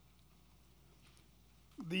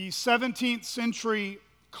The 17th century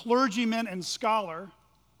clergyman and scholar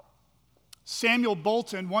Samuel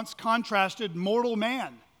Bolton once contrasted mortal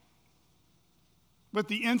man with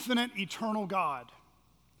the infinite, eternal God.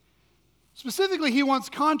 Specifically, he once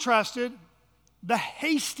contrasted the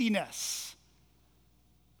hastiness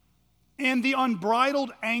and the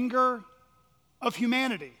unbridled anger of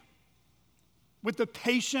humanity with the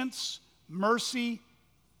patience, mercy,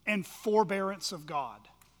 and forbearance of God.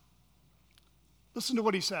 Listen to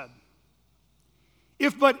what he said.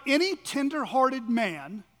 If but any tender-hearted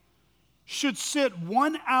man should sit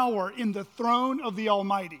 1 hour in the throne of the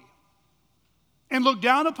Almighty and look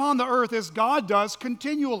down upon the earth as God does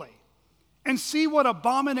continually and see what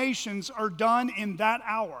abominations are done in that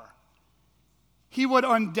hour, he would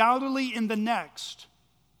undoubtedly in the next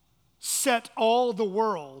set all the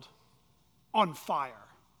world on fire.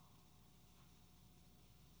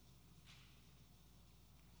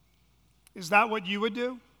 Is that what you would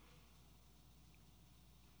do?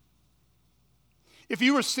 If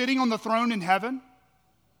you were sitting on the throne in heaven,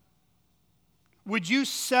 would you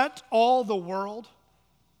set all the world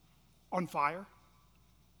on fire?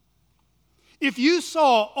 If you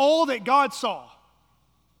saw all that God saw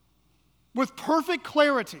with perfect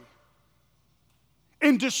clarity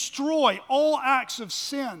and destroy all acts of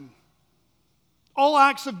sin, all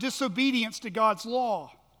acts of disobedience to God's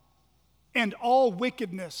law, and all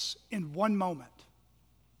wickedness in one moment.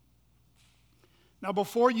 Now,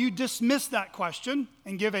 before you dismiss that question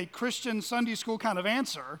and give a Christian Sunday school kind of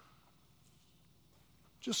answer,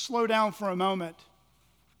 just slow down for a moment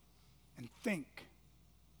and think.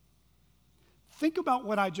 Think about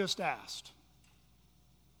what I just asked.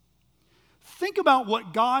 Think about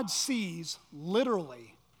what God sees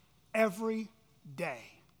literally every day.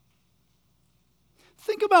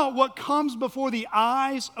 Think about what comes before the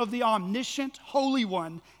eyes of the omniscient Holy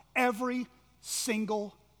One every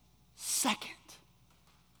single second.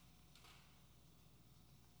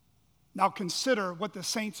 Now consider what the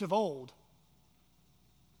saints of old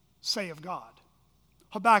say of God.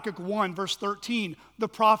 Habakkuk 1, verse 13, the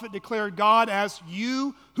prophet declared God as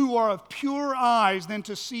you who are of pure eyes than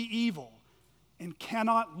to see evil and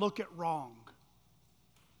cannot look at wrong.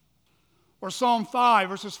 Or Psalm 5,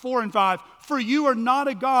 verses 4 and 5, for you are not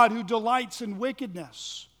a God who delights in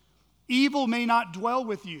wickedness. Evil may not dwell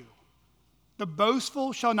with you. The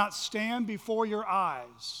boastful shall not stand before your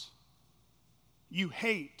eyes. You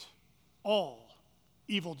hate all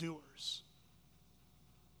evildoers.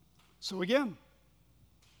 So again,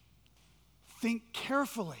 think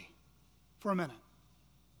carefully for a minute.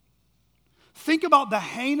 Think about the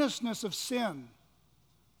heinousness of sin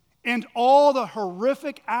and all the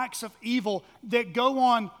horrific acts of evil that go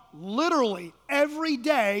on literally every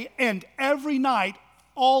day and every night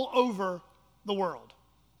all over the world.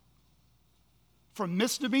 From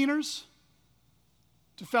misdemeanors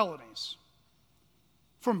to felonies.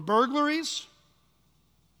 From burglaries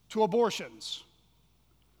to abortions.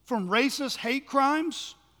 From racist hate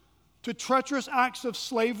crimes to treacherous acts of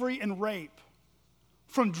slavery and rape.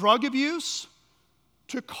 From drug abuse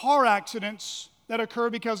to car accidents that occur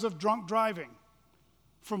because of drunk driving.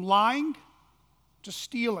 From lying to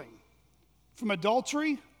stealing. From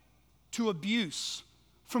adultery to abuse.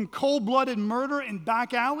 From cold-blooded murder in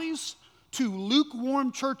back alleys to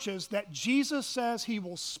lukewarm churches that Jesus says he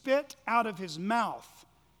will spit out of his mouth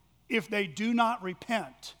if they do not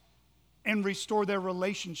repent and restore their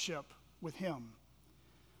relationship with him.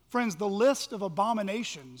 Friends, the list of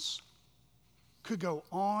abominations could go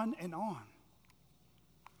on and on.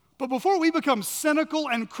 But before we become cynical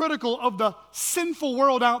and critical of the sinful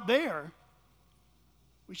world out there,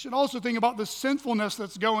 we should also think about the sinfulness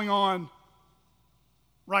that's going on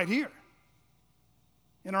right here,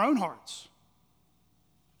 in our own hearts,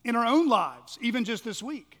 in our own lives, even just this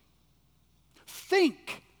week.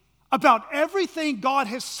 Think about everything God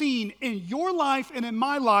has seen in your life and in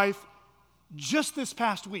my life just this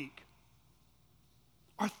past week.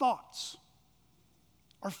 Our thoughts,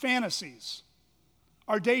 our fantasies,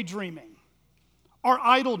 our daydreaming, our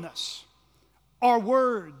idleness, our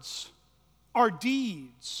words, our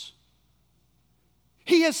deeds.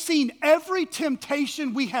 He has seen every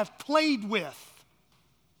temptation we have played with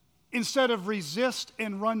instead of resist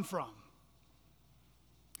and run from.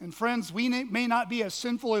 And friends, we may not be as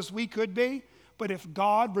sinful as we could be, but if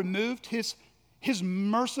God removed his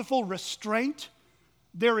merciful restraint,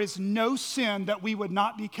 there is no sin that we would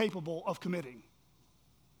not be capable of committing.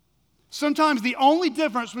 Sometimes the only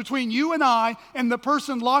difference between you and I and the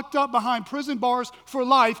person locked up behind prison bars for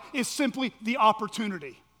life is simply the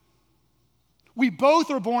opportunity. We both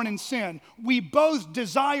are born in sin. We both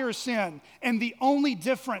desire sin. And the only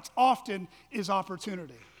difference often is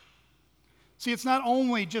opportunity. See, it's not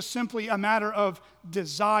only just simply a matter of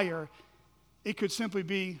desire, it could simply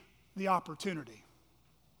be the opportunity.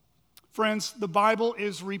 Friends, the Bible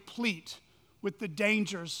is replete with the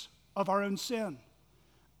dangers of our own sin.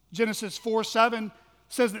 Genesis 4:7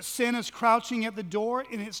 says that sin is crouching at the door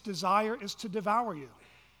and its desire is to devour you.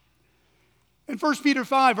 In 1 Peter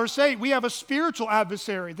 5, verse 8, we have a spiritual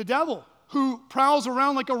adversary, the devil, who prowls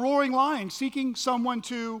around like a roaring lion, seeking someone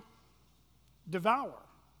to devour.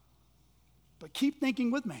 But keep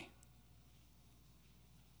thinking with me.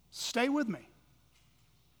 Stay with me.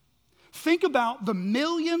 Think about the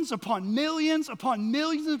millions upon millions upon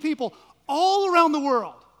millions of people all around the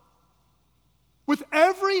world, with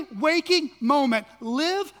every waking moment,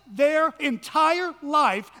 live their entire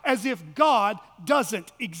life as if God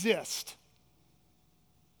doesn't exist.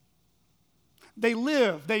 They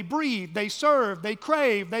live, they breathe, they serve, they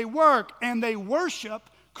crave, they work, and they worship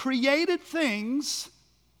created things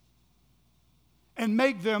and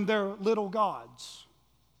make them their little gods.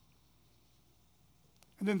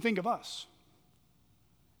 And then think of us.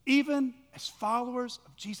 Even as followers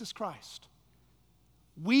of Jesus Christ,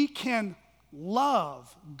 we can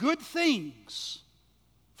love good things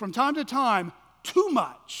from time to time too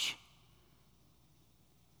much.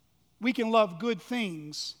 We can love good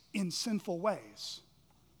things in sinful ways.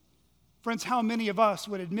 Friends, how many of us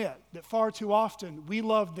would admit that far too often we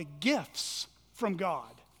love the gifts from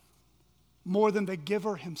God more than the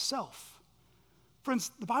giver himself?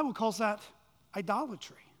 Friends, the Bible calls that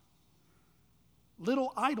idolatry.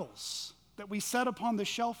 Little idols that we set upon the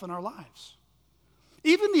shelf in our lives.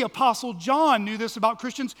 Even the Apostle John knew this about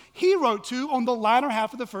Christians he wrote to on the latter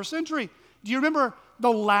half of the first century. Do you remember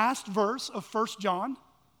the last verse of 1 John?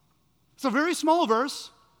 It's a very small verse.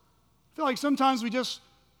 I feel like sometimes we just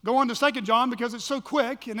go on to 2 John because it's so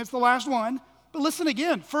quick and it's the last one. But listen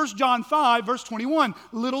again, 1 John 5, verse 21.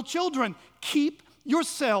 Little children, keep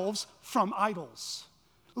yourselves from idols.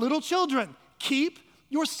 Little children, keep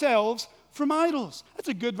yourselves from idols. That's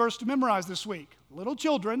a good verse to memorize this week. Little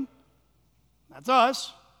children, that's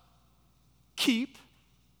us, keep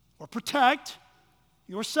or protect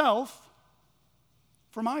yourself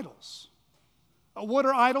from idols. What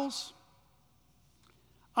are idols?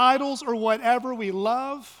 Idols are whatever we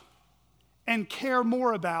love and care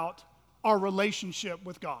more about our relationship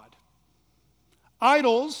with God.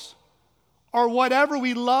 Idols are whatever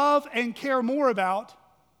we love and care more about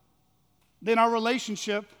than our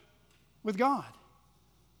relationship with God.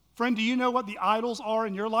 Friend, do you know what the idols are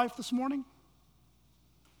in your life this morning?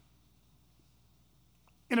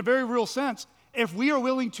 In a very real sense, if we are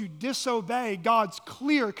willing to disobey God's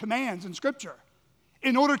clear commands in Scripture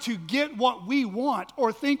in order to get what we want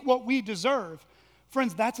or think what we deserve,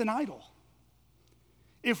 friends, that's an idol.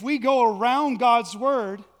 If we go around God's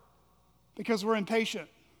word because we're impatient,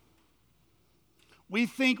 we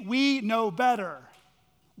think we know better,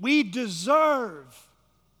 we deserve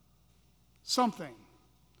something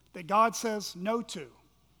that God says no to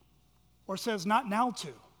or says not now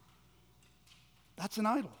to, that's an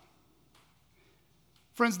idol.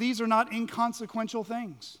 Friends, these are not inconsequential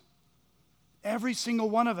things. Every single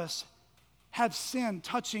one of us have sin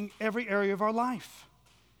touching every area of our life.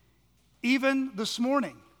 Even this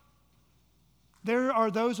morning, there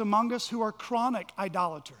are those among us who are chronic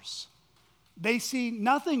idolaters. They see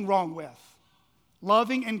nothing wrong with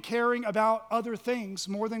loving and caring about other things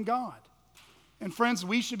more than God. And friends,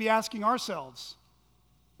 we should be asking ourselves,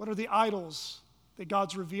 what are the idols that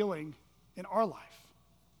God's revealing in our life?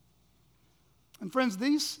 And friends,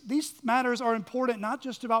 these matters are important not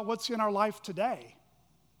just about what's in our life today,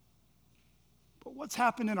 but what's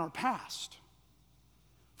happened in our past.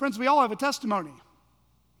 Friends, we all have a testimony.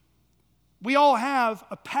 We all have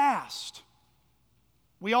a past.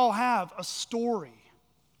 We all have a story.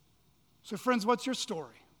 So friends, what's your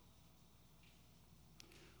story?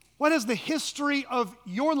 What has the history of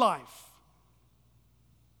your life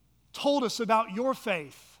told us about your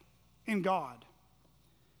faith in God?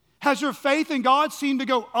 Has your faith in God seemed to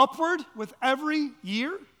go upward with every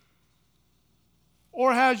year?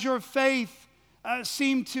 Or has your faith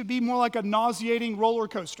seemed to be more like a nauseating roller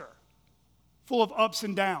coaster, full of ups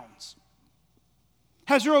and downs?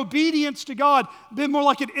 Has your obedience to God been more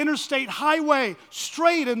like an interstate highway,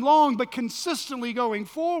 straight and long, but consistently going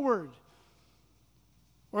forward?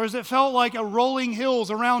 Or has it felt like a rolling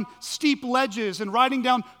hills around steep ledges and riding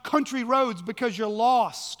down country roads because you're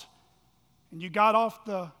lost and you got off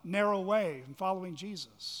the narrow way in following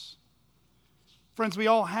Jesus? Friends, we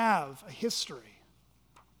all have a history.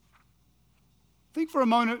 Think for a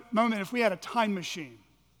moment if we had a time machine.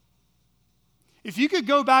 If you could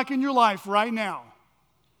go back in your life right now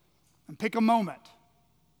and pick a moment,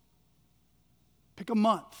 pick a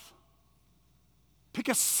month, pick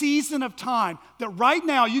a season of time that right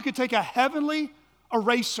now you could take a heavenly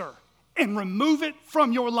eraser and remove it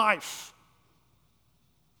from your life,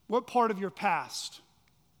 what part of your past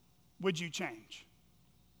would you change?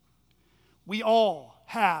 We all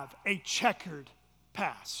have a checkered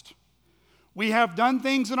past. We have done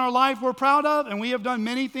things in our life we're proud of, and we have done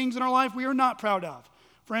many things in our life we are not proud of.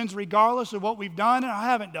 Friends, regardless of what we've done and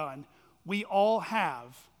haven't done, we all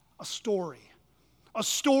have a story. A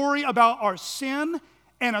story about our sin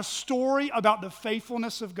and a story about the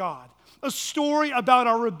faithfulness of God. A story about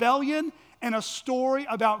our rebellion and a story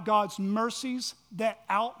about God's mercies that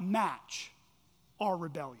outmatch our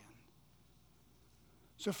rebellion.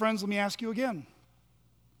 So friends, let me ask you again.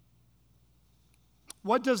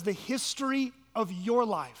 What does the history of your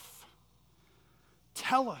life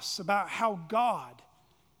tell us about how God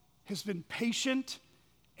has been patient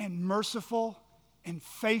and merciful and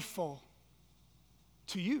faithful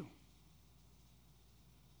to you?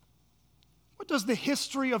 What does the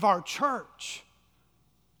history of our church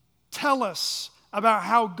tell us about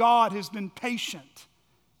how God has been patient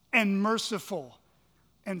and merciful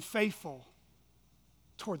and faithful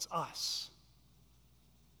towards us?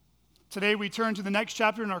 Today we turn to the next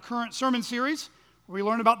chapter in our current sermon series, where we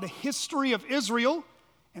learn about the history of Israel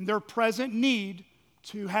and their present need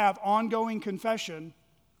to have ongoing confession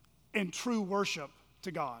and true worship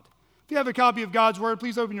to God. If you have a copy of God's Word,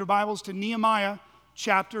 please open your Bibles to Nehemiah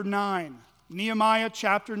chapter 9. Nehemiah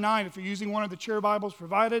chapter 9. If you're using one of the chair Bibles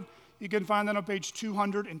provided, you can find that on page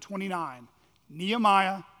 229.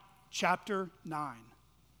 Nehemiah chapter 9.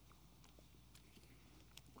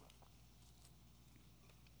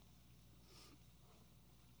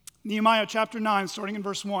 Nehemiah chapter 9, starting in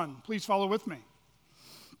verse 1. Please follow with me.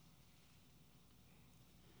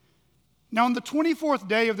 Now on the 24th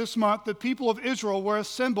day of this month, the people of Israel were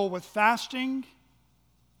assembled with fasting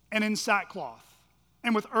and in sackcloth,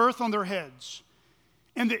 and with earth on their heads.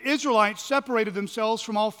 And the Israelites separated themselves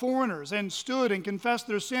from all foreigners, and stood and confessed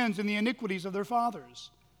their sins and the iniquities of their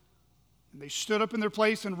fathers. And they stood up in their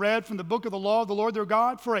place and read from the book of the law of the Lord their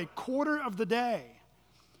God for a quarter of the day.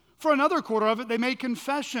 For another quarter of it, they made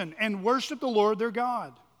confession and worshiped the Lord their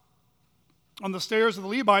God. On the stairs of the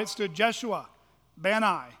Levites stood Jeshua,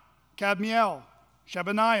 Bani, Kadmiel,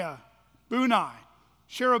 Shebaniah, Bunai,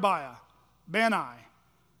 Sherebiah, Bani,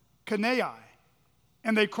 Kenai.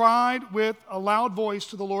 And they cried with a loud voice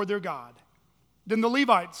to the Lord their God. Then the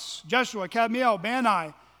Levites, Jeshua, Kadmiel,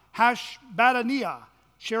 Bani, Hashbadaniah,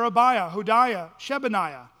 Sherebiah, Hodiah,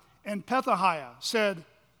 Shebaniah, and Pethahiah said,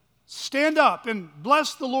 "Stand up and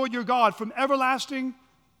bless the Lord your God from everlasting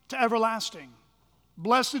to everlasting.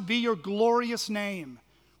 Blessed be your glorious name,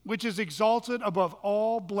 which is exalted above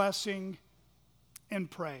all blessing and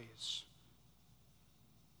praise.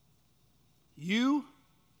 You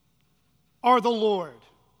are the Lord,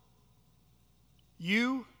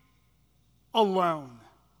 you alone.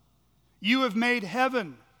 You have made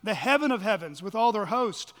heaven, the heaven of heavens, with all their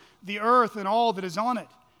host, the earth and all that is on it,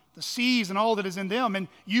 the seas and all that is in them, and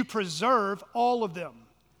you preserve all of them.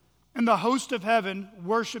 And the host of heaven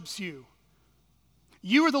worships you.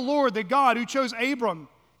 You are the Lord, the God who chose Abram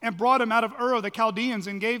and brought him out of Ur of the Chaldeans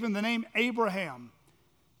and gave him the name Abraham.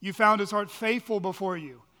 You found his heart faithful before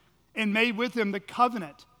you and made with him the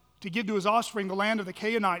covenant to give to his offspring the land of the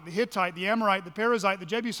Canaanite, the Hittite, the Amorite, the Perizzite, the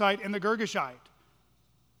Jebusite, and the Girgashite.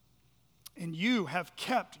 And you have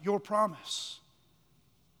kept your promise,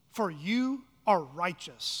 for you are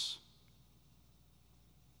righteous.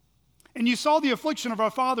 And you saw the affliction of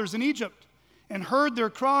our fathers in Egypt, and heard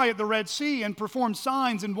their cry at the Red Sea, and performed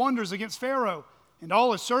signs and wonders against Pharaoh and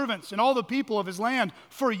all his servants and all the people of his land,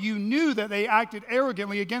 for you knew that they acted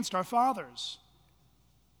arrogantly against our fathers.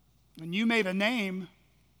 And you made a name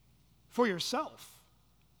for yourself,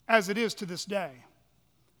 as it is to this day.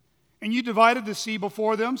 And you divided the sea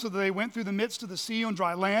before them, so that they went through the midst of the sea on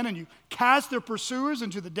dry land, and you cast their pursuers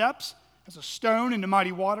into the depths as a stone into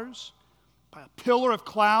mighty waters. By a pillar of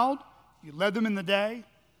cloud you led them in the day,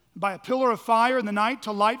 and by a pillar of fire in the night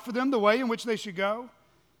to light for them the way in which they should go.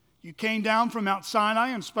 You came down from Mount Sinai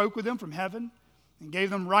and spoke with them from heaven, and gave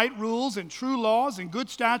them right rules and true laws and good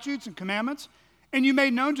statutes and commandments, and you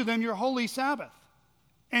made known to them your holy Sabbath.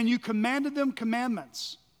 And you commanded them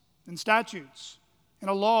commandments and statutes and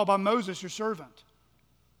a law by Moses your servant.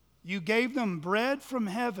 You gave them bread from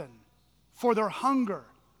heaven for their hunger,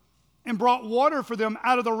 and brought water for them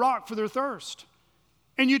out of the rock for their thirst.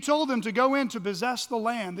 And you told them to go in to possess the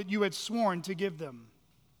land that you had sworn to give them.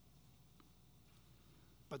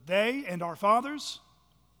 But they and our fathers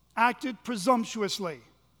acted presumptuously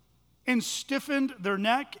and stiffened their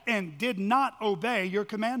neck and did not obey your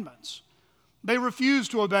commandments. They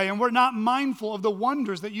refused to obey and were not mindful of the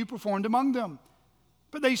wonders that you performed among them.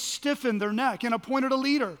 But they stiffened their neck and appointed a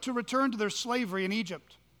leader to return to their slavery in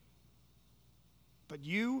Egypt. But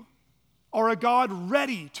you are a God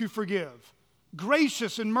ready to forgive,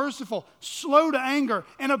 gracious and merciful, slow to anger,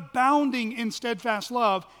 and abounding in steadfast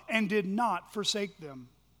love, and did not forsake them.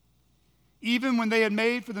 Even when they had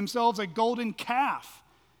made for themselves a golden calf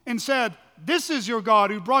and said, "This is your God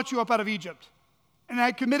who brought you up out of Egypt," and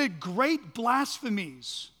had committed great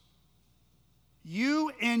blasphemies,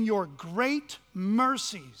 you in your great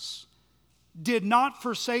mercies did not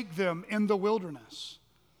forsake them in the wilderness.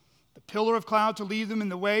 The pillar of cloud to lead them in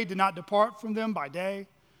the way did not depart from them by day,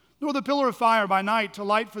 nor the pillar of fire by night to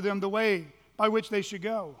light for them the way by which they should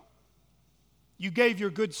go. You gave your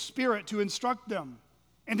good spirit to instruct them,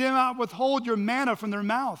 and did not withhold your manna from their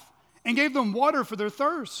mouth, and gave them water for their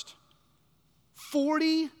thirst.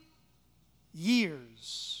 40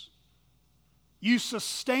 years you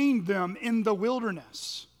sustained them in the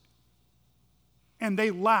wilderness, and they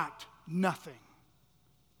lacked nothing.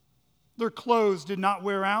 Their clothes did not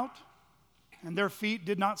wear out, and their feet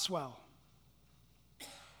did not swell.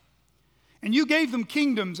 And you gave them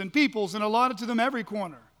kingdoms and peoples and allotted to them every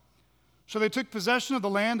corner. So they took possession of the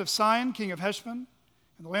land of Sihon, king of Heshbon,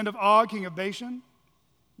 and the land of Og, king of Bashan.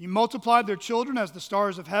 You multiplied their children as the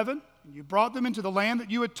stars of heaven, and you brought them into the land that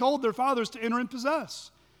you had told their fathers to enter and possess.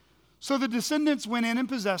 So the descendants went in and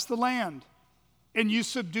possessed the land, and you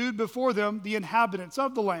subdued before them the inhabitants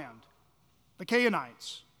of the land, the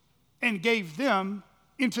Canaanites, and gave them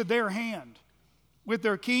into their hand, with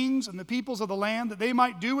their kings and the peoples of the land, that they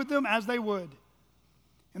might do with them as they would.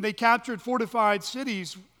 And they captured fortified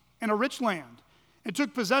cities and a rich land, and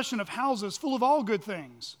took possession of houses full of all good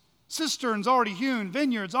things, cisterns already hewn,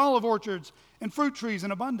 vineyards, olive orchards, and fruit trees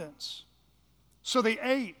in abundance. So they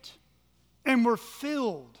ate and were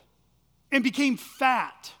filled and became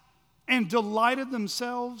fat and delighted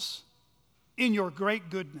themselves in your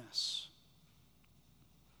great goodness.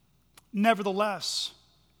 Nevertheless,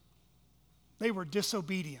 they were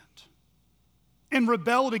disobedient and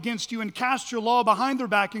rebelled against you and cast your law behind their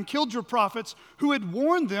back and killed your prophets who had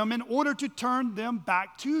warned them in order to turn them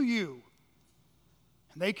back to you.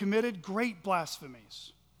 And they committed great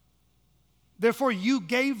blasphemies. Therefore you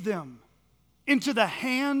gave them into the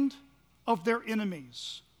hand of their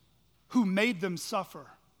enemies, who made them suffer.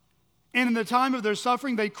 And in the time of their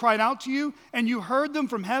suffering they cried out to you, and you heard them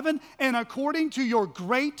from heaven, and according to your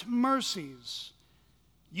great mercies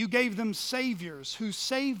you gave them saviors who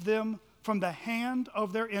saved them from the hand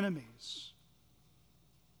of their enemies.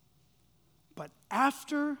 But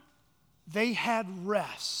after they had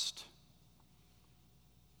rest,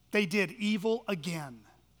 they did evil again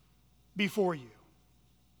before you.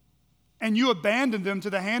 And you abandoned them to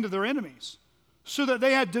the hand of their enemies, so that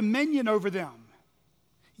they had dominion over them.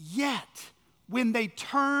 Yet, when they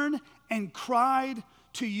turned and cried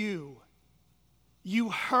to you, you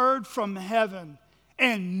heard from heaven,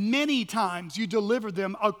 and many times you delivered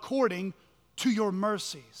them according to your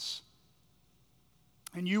mercies.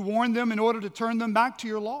 And you warned them in order to turn them back to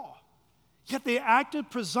your law. Yet they acted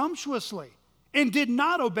presumptuously and did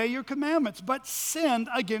not obey your commandments, but sinned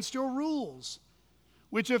against your rules,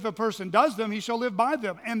 which if a person does them, he shall live by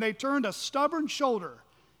them. And they turned a stubborn shoulder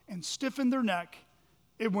and stiffened their neck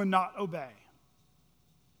and would not obey.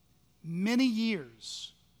 Many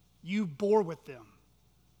years you bore with them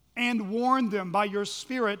and warned them by your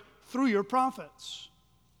Spirit through your prophets.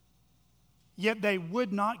 Yet they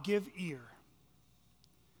would not give ear.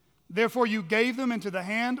 Therefore you gave them into the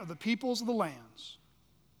hand of the peoples of the lands.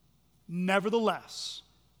 Nevertheless,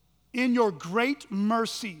 in your great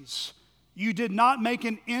mercies, you did not make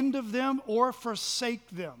an end of them or forsake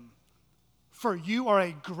them, for you are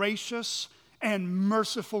a gracious and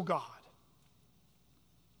merciful God.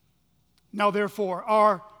 Now therefore,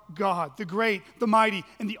 our God, the great, the mighty,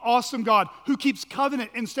 and the awesome God, who keeps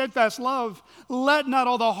covenant and steadfast love, let not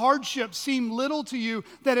all the hardship seem little to you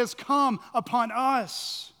that has come upon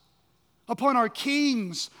us, upon our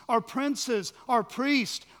kings, our princes, our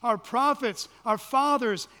priests, our prophets, our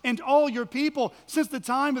fathers, and all your people, since the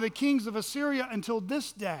time of the kings of Assyria until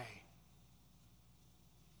this day.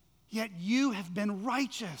 Yet you have been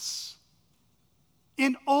righteous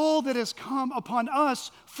in all that has come upon us,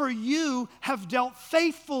 for you have dealt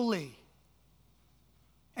faithfully,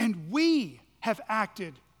 and we have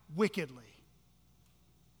acted wickedly.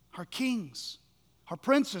 Our kings, our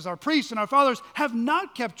princes, our priests, and our fathers have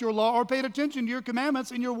not kept your law or paid attention to your commandments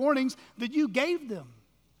and your warnings that you gave them.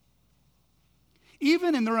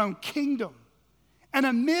 even in their own kingdom, and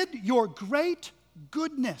amid your great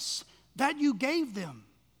goodness that you gave them.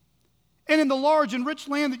 And in the large and rich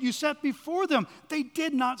land that you set before them, they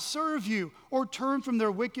did not serve you or turn from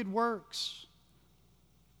their wicked works.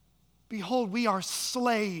 Behold, we are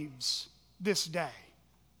slaves this day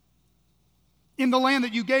in the land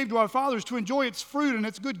that you gave to our fathers to enjoy its fruit and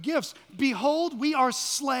its good gifts. Behold, we are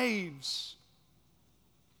slaves,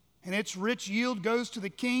 and its rich yield goes to the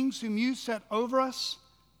kings whom you set over us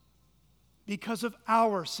because of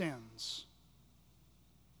our sins.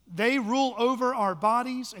 They rule over our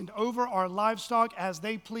bodies and over our livestock as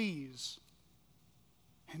they please,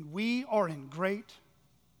 and we are in great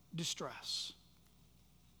distress.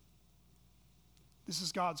 This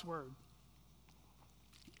is God's word.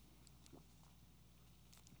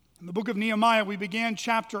 In the book of Nehemiah, we began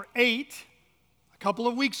chapter 8 a couple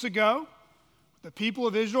of weeks ago. The people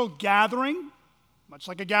of Israel gathering, much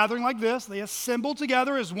like a gathering like this, they assembled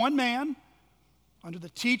together as one man under the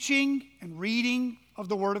teaching and reading of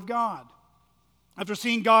the Word of God. After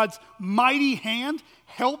seeing God's mighty hand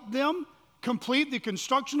help them complete the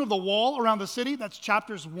construction of the wall around the city, that's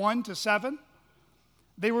chapters 1 to 7,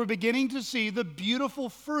 they were beginning to see the beautiful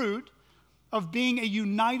fruit of being a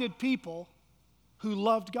united people who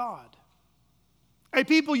loved God. A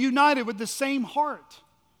people united with the same heart.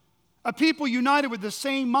 A people united with the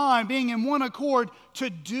same mind, being in one accord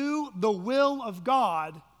to do the will of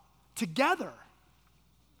God together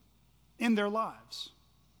in their lives.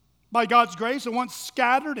 By God's grace, a once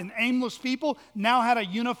scattered and aimless people now had a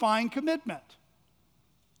unifying commitment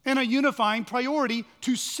and a unifying priority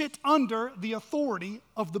to sit under the authority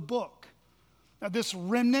of the book. Now, this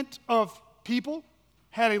remnant of people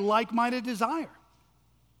had a like-minded desire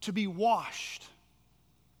to be washed,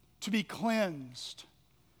 to be cleansed,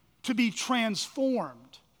 to be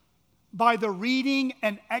transformed by the reading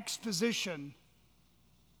and exposition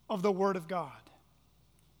of the Word of God.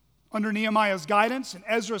 Under Nehemiah's guidance and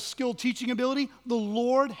Ezra's skilled teaching ability, the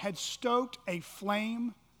Lord had stoked a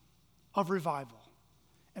flame of revival.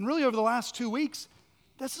 And really over the last 2 weeks,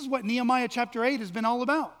 this is what Nehemiah chapter 8 has been all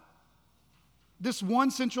about. This one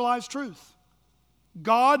centralized truth.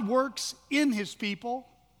 God works in His people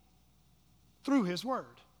through His Word.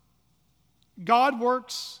 God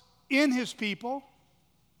works in His people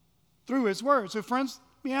through His Word. So friends,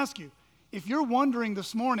 let me ask you, if you're wondering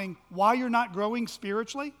this morning why you're not growing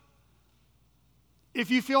spiritually, if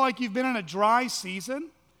you feel like you've been in a dry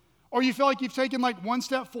season, or you feel like you've taken like 1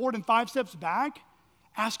 step forward and 5 steps back,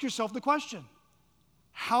 ask yourself the question,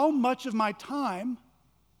 how much of my time,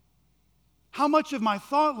 how much of my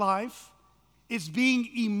thought life is being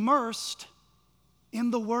immersed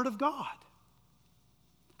in the Word of God?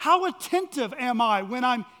 How attentive am I when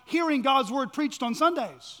I'm hearing God's Word preached on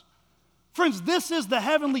Sundays? Friends, this is the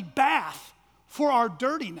heavenly bath for our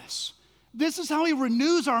dirtiness. This is how He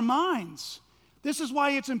renews our minds. This is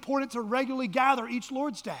why it's important to regularly gather each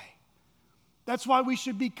Lord's Day. That's why we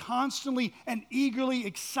should be constantly and eagerly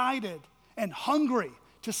excited and hungry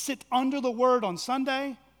to sit under the Word on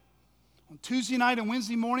Sunday, on Tuesday night and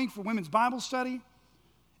Wednesday morning for women's Bible study,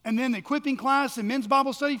 and then the equipping class and men's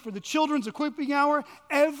Bible study for the children's equipping hour.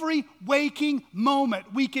 Every waking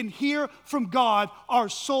moment we can hear from God, our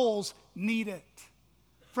souls need it.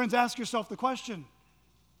 Friends, ask yourself the question,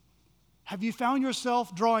 have you found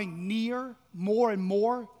yourself drawing near more and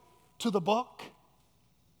more to the book?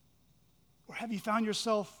 Or have you found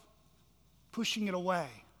yourself pushing it away?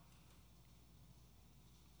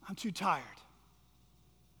 I'm too tired.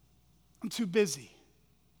 I'm too busy.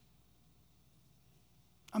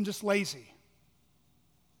 I'm just lazy.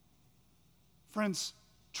 Friends,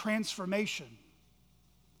 transformation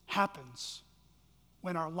happens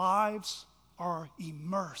when our lives are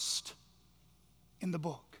immersed in the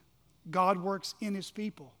book. God works in His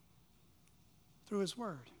people through His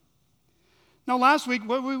Word. Now, last week,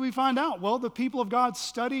 what did we find out? Well, the people of God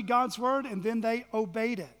studied God's Word and then they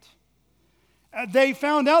obeyed it. They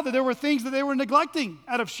found out that there were things that they were neglecting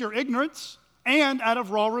out of sheer ignorance and out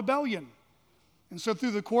of raw rebellion. And so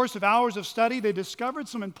through the course of hours of study, they discovered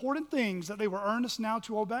some important things that they were earnest now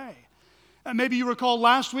to obey. And maybe you recall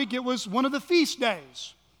last week it was one of the feast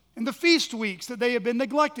days and the feast weeks that they had been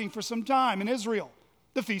neglecting for some time in Israel.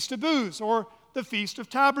 The Feast of Booths, or the Feast of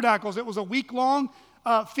Tabernacles. It was a week-long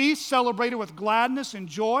feast celebrated with gladness and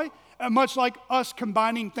joy, much like us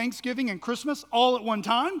combining Thanksgiving and Christmas all at one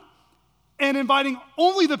time, and inviting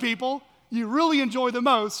only the people you really enjoy the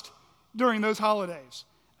most during those holidays.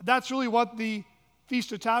 That's really what the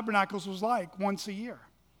Feast of Tabernacles was like once a year.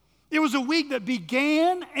 It was a week that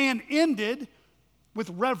began and ended with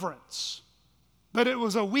reverence, but it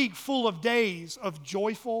was a week full of days of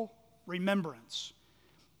joyful remembrance.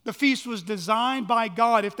 The feast was designed by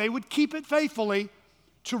God, if they would keep it faithfully,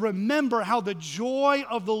 to remember how the joy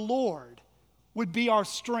of the Lord would be our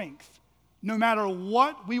strength, no matter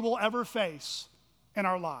what we will ever face in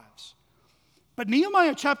our lives. But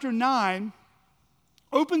Nehemiah chapter 9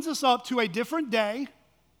 opens us up to a different day,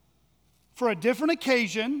 for a different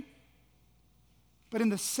occasion, but in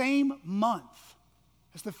the same month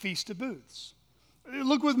as the Feast of Booths.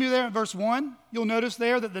 Look with me there at verse 1. You'll notice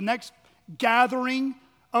there that the next gathering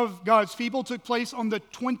of God's people took place on the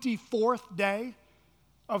 24th day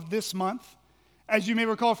of this month. As you may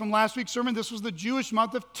recall from last week's sermon, this was the Jewish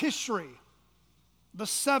month of Tishri, the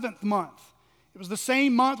 7th month. It was the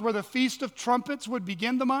same month where the Feast of Trumpets would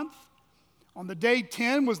begin the month. On the day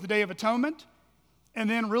 10 was the Day of Atonement. And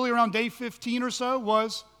then really around day 15 or so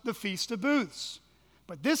was the Feast of Booths.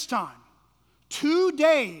 But this time, 2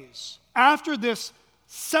 days after this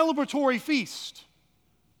celebratory feast,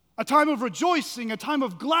 a time of rejoicing, a time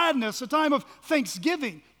of gladness, a time of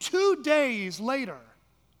thanksgiving, 2 days later,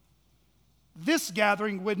 this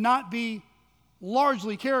gathering would not be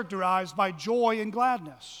largely characterized by joy and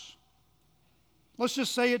gladness. Let's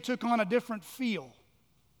just say it took on a different feel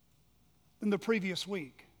than the previous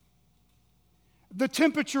week. The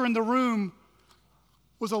temperature in the room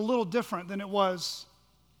was a little different than it was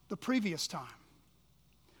the previous time.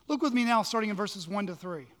 Look with me now, starting in verses 1 to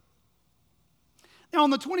 3. Now, on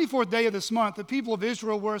the 24th day of this month, the people of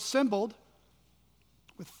Israel were assembled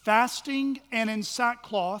with fasting and in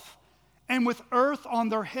sackcloth and with earth on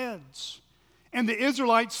their heads. And the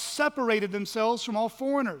Israelites separated themselves from all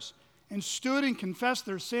foreigners and stood and confessed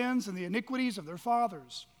their sins and the iniquities of their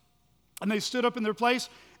fathers. And they stood up in their place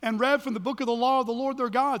and read from the book of the law of the Lord their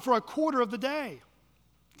God for a quarter of the day.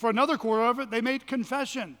 For another quarter of it, they made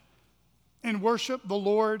confession and worshiped the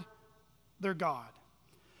Lord their God.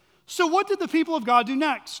 So what did the people of God do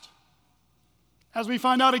next? As we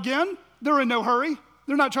find out again, they're in no hurry.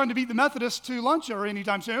 They're not trying to beat the Methodists to lunch or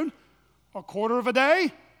anytime soon. A quarter of a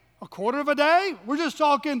day? A quarter of a day? We're just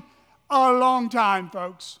talking a long time,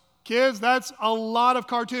 folks. Kids, that's a lot of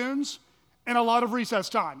cartoons and a lot of recess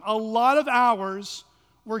time. A lot of hours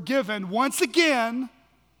were given once again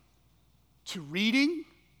to reading,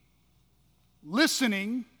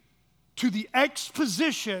 listening to the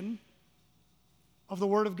exposition of the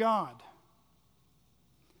Word of God.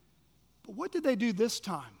 But what did they do this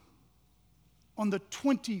time on the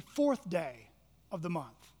 24th day of the month?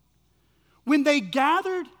 When they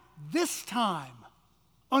gathered this time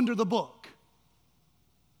under the book,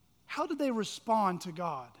 how did they respond to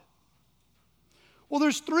God? Well,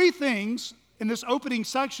 there's 3 things in this opening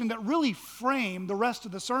section that really frame the rest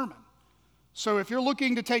of the sermon. So if you're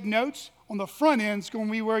looking to take notes, on the front end is going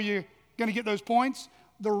to be where you're going to get those points.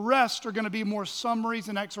 The rest are going to be more summaries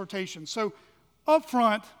and exhortations. So up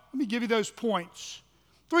front, let me give you those points.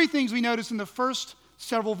 3 things we notice in the first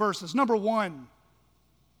several verses. Number 1,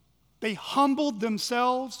 they humbled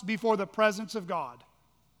themselves before the presence of God.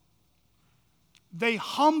 They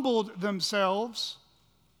humbled themselves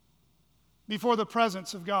before the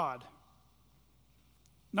presence of God.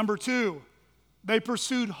 Number 2, they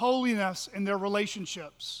pursued holiness in their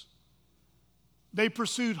relationships. They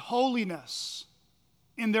pursued holiness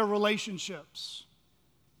in their relationships.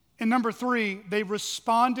 And number 3, they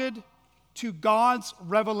responded to God's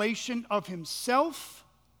revelation of Himself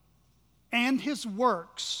and His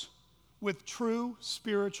works with true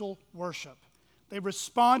spiritual worship. They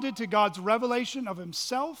responded to God's revelation of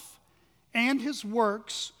Himself and His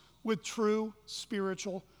works with true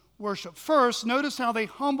spiritual worship. First, notice how they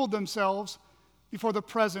humbled themselves before the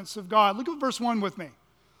presence of God. Look at verse 1 with me.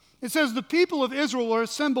 It says, the people of Israel were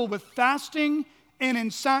assembled with fasting and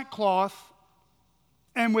in sackcloth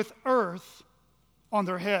and with earth on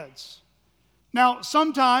their heads. Now,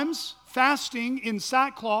 sometimes fasting in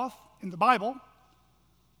sackcloth in the Bible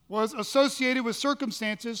was associated with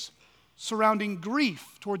circumstances surrounding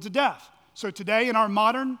grief towards a death. So today in our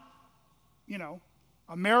modern,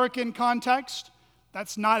 American context,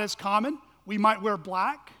 that's not as common. We might wear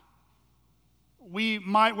black. We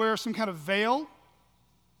might wear some kind of veil.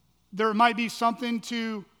 There might be something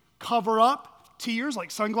to cover up tears,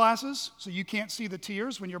 like sunglasses, so you can't see the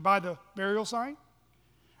tears when you're by the burial site.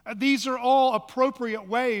 These are all appropriate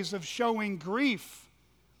ways of showing grief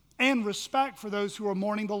and respect for those who are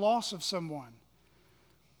mourning the loss of someone.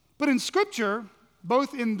 But in Scripture,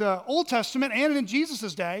 both in the Old Testament and in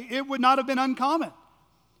Jesus' day, it would not have been uncommon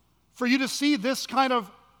for you to see this kind of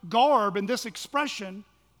garb and this expression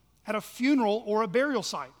at a funeral or a burial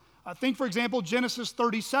site. Think, for example, Genesis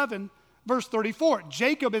 37, verse 34.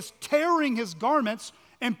 Jacob is tearing his garments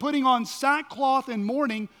and putting on sackcloth and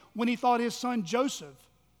mourning when he thought his son Joseph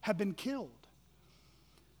have been killed.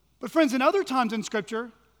 But friends, in other times in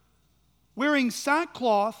Scripture, wearing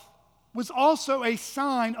sackcloth was also a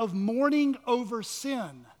sign of mourning over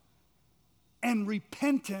sin and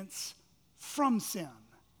repentance from sin.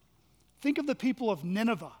 Think of the people of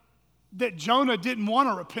Nineveh that Jonah didn't want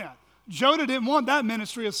to repent. Jonah didn't want that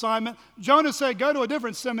ministry assignment. Jonah said, go to a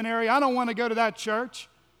different seminary. I don't want to go to that church.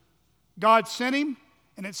 God sent him,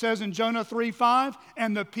 and it says in Jonah 3:5,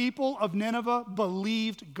 and the people of Nineveh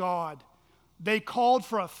believed God. They called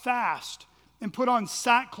for a fast and put on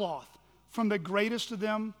sackcloth from the greatest of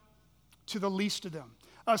them to the least of them.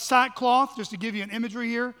 A sackcloth, just to give you an imagery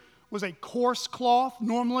here, was a coarse cloth,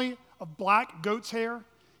 normally of black goat's hair.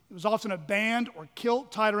 It was often a band or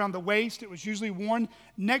kilt tied around the waist. It was usually worn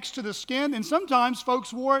next to the skin, and sometimes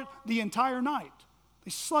folks wore it the entire night.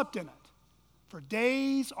 They slept in it for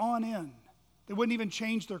days on end. They wouldn't even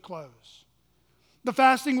change their clothes. The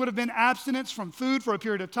fasting would have been abstinence from food for a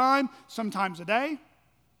period of time, sometimes a day,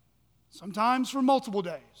 sometimes for multiple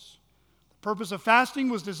days. The purpose of fasting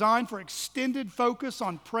was designed for extended focus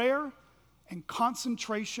on prayer and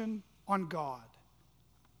concentration on God.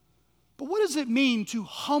 But what does it mean to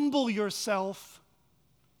humble yourself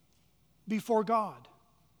before God?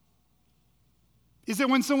 Is it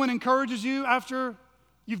when someone encourages you after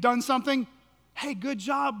you've done something? Hey, good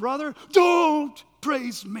job, brother. Don't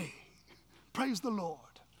praise me. Praise the Lord.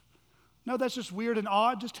 No, that's just weird and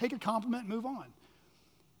odd. Just take a compliment and move on.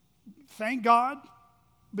 Thank God,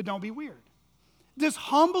 but don't be weird. Does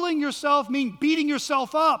humbling yourself mean beating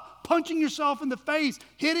yourself up, punching yourself in the face,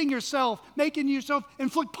 hitting yourself, making yourself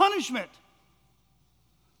inflict punishment?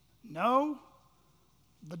 No.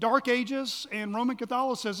 The Dark Ages and Roman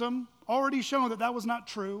Catholicism already shown that that was not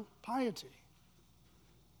true piety.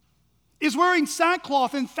 Is wearing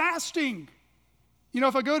sackcloth and fasting.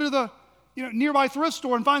 If I go to the nearby thrift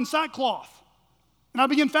store and find sackcloth, and I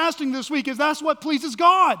begin fasting this week, is that what pleases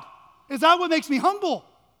God? Is that what makes me humble?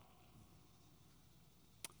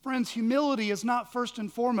 Friends, humility is not first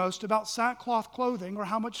and foremost about sackcloth clothing or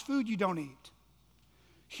how much food you don't eat.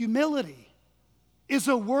 Humility is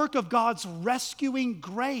a work of God's rescuing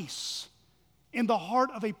grace in the heart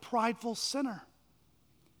of a prideful sinner.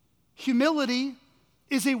 Humility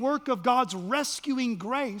is a work of God's rescuing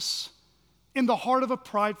grace in the heart of a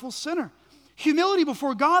prideful sinner. Humility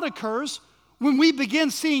before God occurs when we begin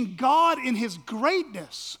seeing God in His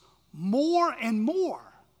greatness more and more.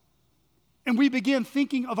 And we begin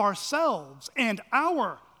thinking of ourselves and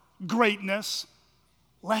our greatness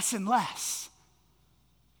less and less.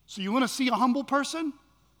 So you want to see a humble person?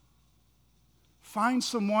 Find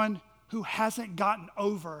someone who hasn't gotten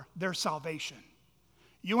over their salvation.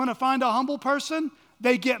 You want to find a humble person?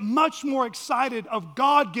 They get much more excited of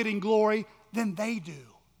God getting glory than they do.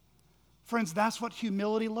 Friends, that's what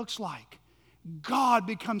humility looks like. God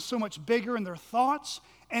becomes so much bigger in their thoughts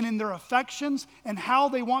and in their affections and how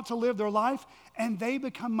they want to live their life, and they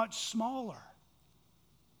become much smaller.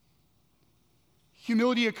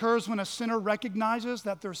 Humility occurs when a sinner recognizes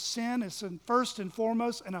that their sin is first and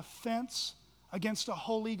foremost an offense against a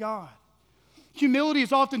holy God. Humility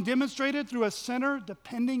is often demonstrated through a sinner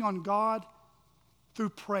depending on God through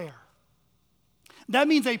prayer. That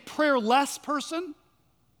means a prayerless person,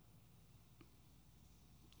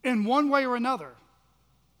 in one way or another,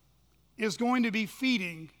 is going to be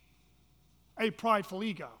feeding a prideful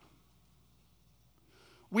ego.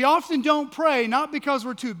 We often don't pray not because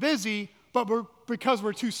we're too busy, but because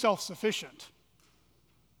we're too self-sufficient.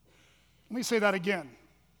 Let me say that again.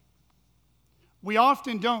 We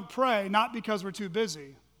often don't pray not because we're too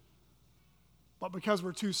busy, but because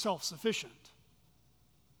we're too self-sufficient.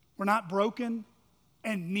 We're not broken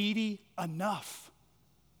and needy enough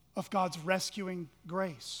of God's rescuing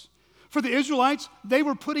grace. For the Israelites, they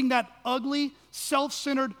were putting that ugly,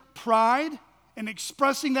 self-centered pride and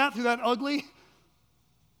expressing that through that ugly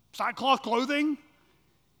sackcloth clothing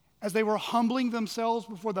as they were humbling themselves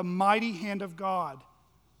before the mighty hand of God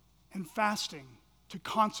and fasting to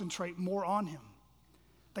concentrate more on Him.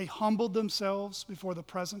 They humbled themselves before the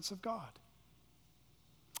presence of God.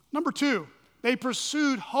 Number two, they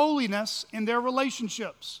pursued holiness in their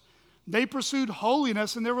relationships. They pursued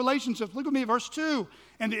holiness in their relationships. Look at me, verse 2.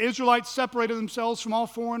 And the Israelites separated themselves from all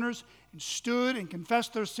foreigners and stood and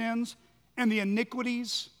confessed their sins and the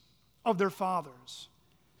iniquities of their fathers.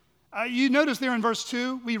 You notice there in verse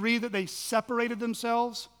 2, we read that they separated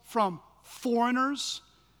themselves from foreigners.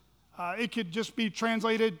 It could just be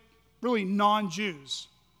translated really non-Jews,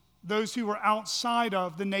 those who were outside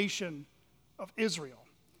of the nation of Israel.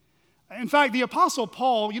 In fact, the Apostle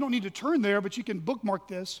Paul, you don't need to turn there, but you can bookmark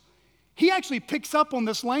this. He actually picks up on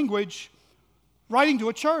this language writing to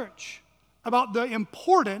a church. about the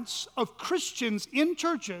importance of Christians in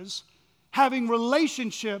churches having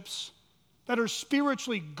relationships that are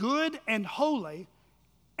spiritually good and holy,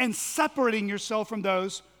 and separating yourself from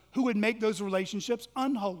those who would make those relationships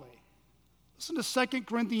unholy. Listen to 2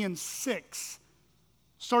 Corinthians 6,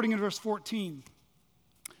 starting in verse 14.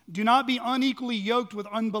 Do not be unequally yoked with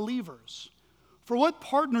unbelievers. For what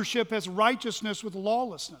partnership has righteousness with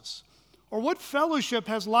lawlessness? Or what fellowship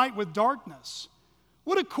has light with darkness?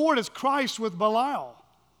 What accord has Christ with Belial?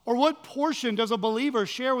 Or what portion does a believer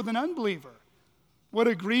share with an unbeliever? What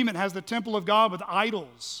agreement has the temple of God with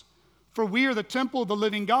idols? For we are the temple of the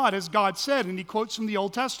living God, as God said, and he quotes from the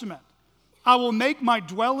Old Testament. I will make my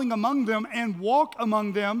dwelling among them and walk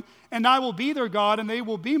among them, and I will be their God, and they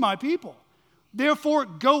will be my people. Therefore,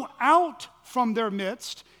 go out from their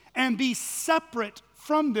midst and be separate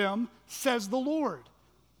from them, says the Lord,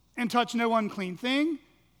 and touch no unclean thing.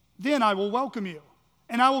 Then I will welcome you,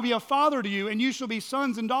 and I will be a father to you, and you shall be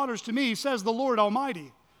sons and daughters to me, says the Lord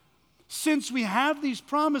Almighty. Since we have these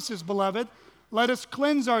promises, beloved, let us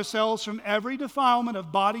cleanse ourselves from every defilement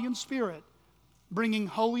of body and spirit, bringing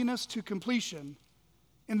holiness to completion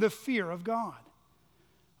in the fear of God.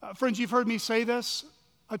 Friends, you've heard me say this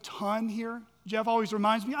a ton here. Jeff always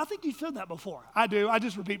reminds me, I think you've said that before. I do. I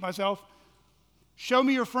just repeat myself. Show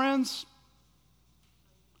me your friends,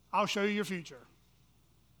 I'll show you your future.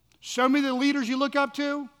 Show me the leaders you look up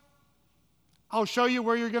to, I'll show you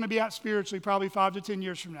where you're going to be at spiritually probably 5 to 10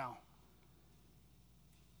 years from now.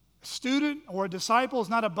 A student or a disciple is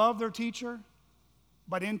not above their teacher,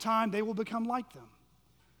 but in time they will become like them.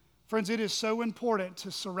 Friends, it is so important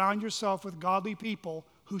to surround yourself with godly people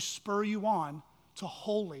who spur you on to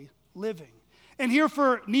holy living. And here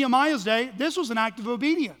for Nehemiah's day, this was an act of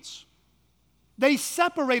obedience. They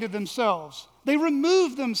separated themselves. They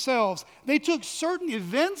removed themselves. They took certain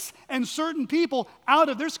events and certain people out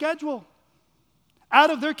of their schedule, out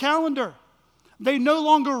of their calendar. They no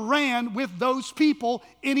longer ran with those people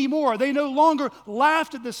anymore. They no longer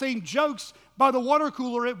laughed at the same jokes by the water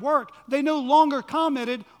cooler at work. They no longer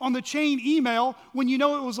commented on the chain email when you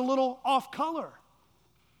know it was a little off color.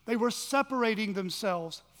 They were separating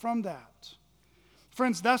themselves from that.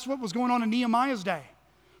 Friends, that's what was going on in Nehemiah's day.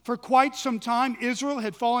 For quite some time, Israel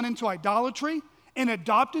had fallen into idolatry and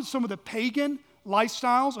adopted some of the pagan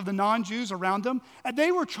lifestyles of the non-Jews around them. And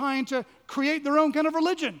they were trying to create their own kind of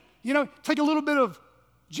religion. You know, take a little bit of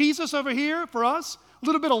Jesus over here for us, a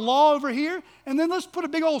little bit of law over here, and then let's put a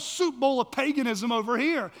big old soup bowl of paganism over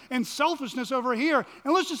here and selfishness over here,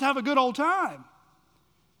 and let's just have a good old time.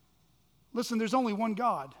 Listen, there's only one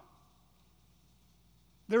God.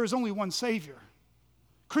 There is only one Savior.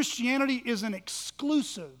 Christianity is an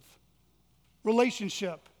exclusive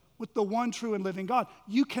relationship with the one true and living God.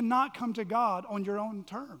 You cannot come to God on your own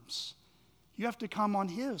terms. You have to come on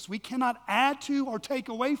His. We cannot add to or take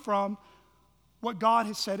away from what God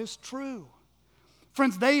has said is true.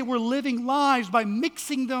 Friends, they were living lives by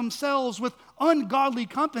mixing themselves with ungodly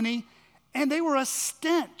company, and they were a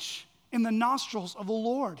stench in the nostrils of the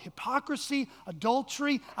Lord. Hypocrisy,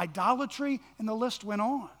 adultery, idolatry, and the list went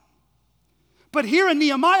on. But here in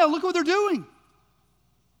Nehemiah, look what they're doing.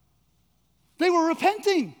 They were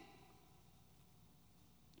repenting.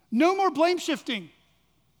 No more blame shifting.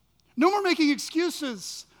 No more making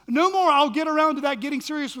excuses. No more, I'll get around to that getting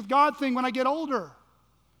serious with God thing when I get older.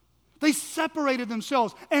 They separated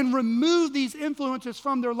themselves and removed these influences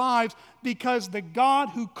from their lives because the God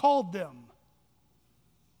who called them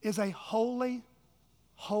is a holy,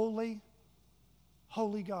 holy,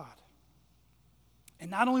 holy God. And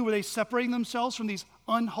not only were they separating themselves from these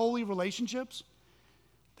unholy relationships,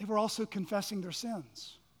 they were also confessing their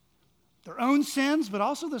sins. Their own sins, but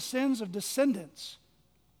also the sins of descendants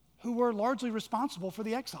who were largely responsible for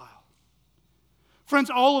the exile. Friends,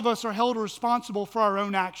 all of us are held responsible for our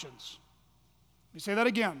own actions. Let me say that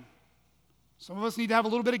again. Some of us need to have a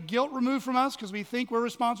little bit of guilt removed from us because we think we're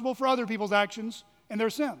responsible for other people's actions and their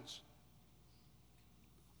sins.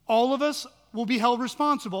 All of us will be held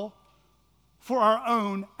responsible for our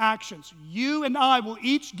own actions. You and I will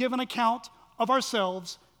each give an account of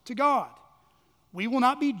ourselves to God. We will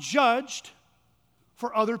not be judged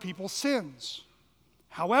for other people's sins.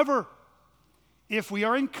 However, if we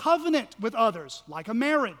are in covenant with others, like a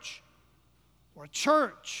marriage or a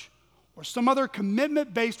church or some other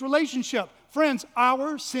commitment-based relationship, friends,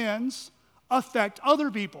 our sins affect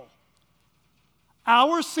other people.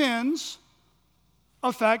 Our sins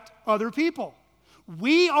affect other people.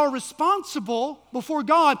 We are responsible before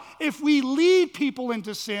God if we lead people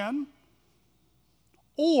into sin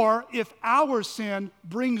or if our sin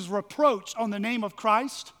brings reproach on the name of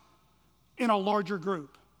Christ in a larger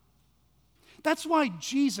group. That's why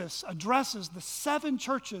Jesus addresses the 7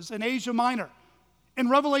 churches in Asia Minor. In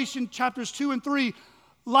Revelation chapters 2 and 3,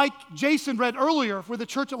 like Jason read earlier for the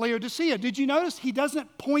church at Laodicea, did you notice he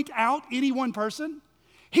doesn't point out any one person?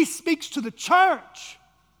 He speaks to the church.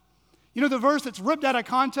 You know the verse that's ripped out of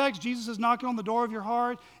context, Jesus is knocking on the door of your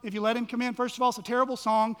heart. If you let him come in, first of all, it's a terrible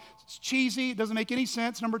song. It's cheesy. It doesn't make any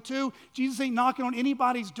sense. Number 2, Jesus ain't knocking on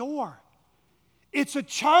anybody's door. It's a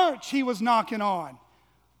church he was knocking on.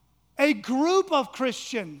 A group of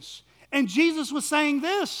Christians. And Jesus was saying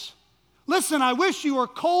this, listen, I wish you were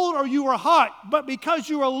cold or you were hot, but because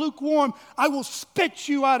you are lukewarm, I will spit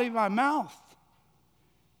you out of my mouth.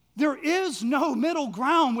 There is no middle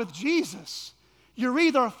ground with Jesus. You're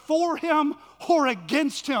either for him or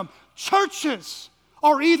against him. Churches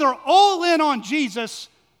are either all in on Jesus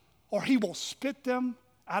or he will spit them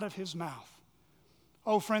out of his mouth.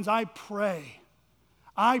 Oh, friends, I pray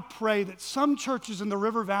that some churches in the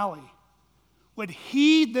River Valley would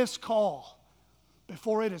heed this call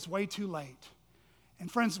before it is way too late.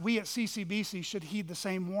 And friends, we at CCBC should heed the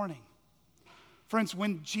same warning. Friends,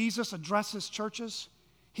 when Jesus addresses churches,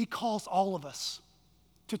 he calls all of us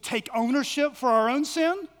to take ownership for our own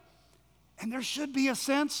sin, and there should be a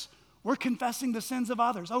sense we're confessing the sins of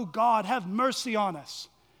others. Oh God, have mercy on us.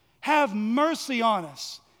 Have mercy on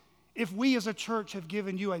us if we as a church have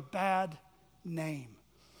given you a bad name.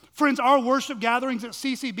 Friends, our worship gatherings at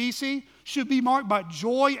CCBC should be marked by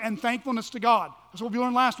joy and thankfulness to God. That's what we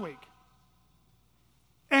learned last week.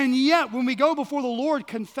 And yet, when we go before the Lord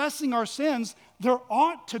confessing our sins, there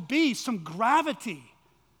ought to be some gravity,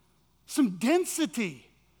 some density,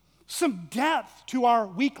 some depth to our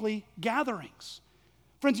weekly gatherings.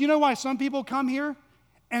 Friends, you know why some people come here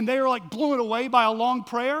and they are like blown away by a long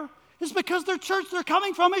prayer? It's because their church they're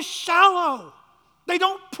coming from is shallow. They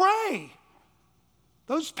don't pray.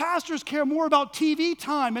 Those pastors care more about TV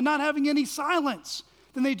time and not having any silence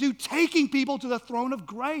than they do taking people to the throne of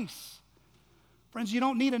grace. Friends, you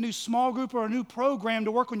don't need a new small group or a new program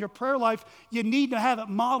to work on your prayer life. You need to have it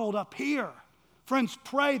modeled up here. Friends,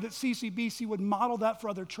 pray that CCBC would model that for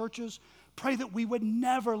other churches. Pray that we would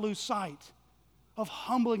never lose sight of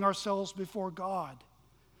humbling ourselves before God.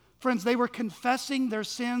 Friends, they were confessing their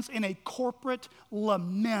sins in a corporate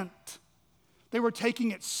lament. They were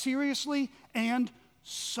taking it seriously and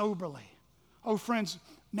soberly. Oh, friends,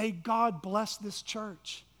 may God bless this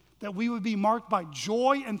church, that we would be marked by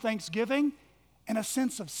joy and thanksgiving and a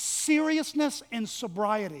sense of seriousness and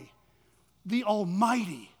sobriety. The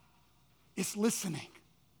Almighty is listening.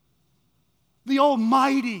 The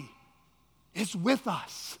Almighty is with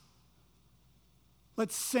us.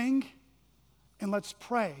 Let's sing and let's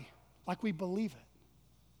pray like we believe it.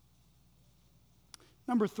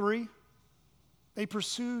 Number 3,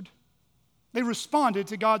 they responded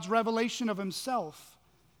to God's revelation of himself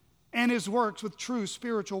and his works with true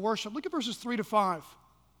spiritual worship. Look at verses 3 to 5.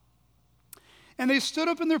 And they stood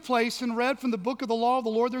up in their place and read from the book of the law of the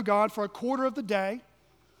Lord their God for a quarter of the day.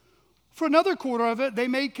 For another quarter of it, they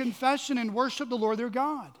made confession and worshiped the Lord their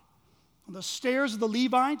God. On the stairs of the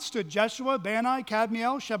Levites stood Jeshua, Bani,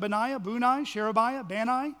 Kadmiel, Shebaniah, Bunai, Sherebiah,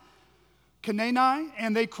 Bani, Kenani,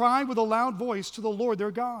 and they cried with a loud voice to the Lord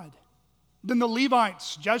their God. Then the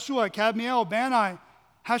Levites, Jeshua, Kadmiel, Bani,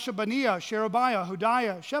 Hashabaniah, Sherebiah,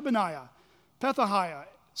 Hodiah, Shebaniah, Pethahiah,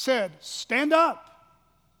 said, "Stand up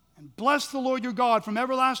and bless the Lord your God from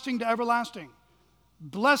everlasting to everlasting.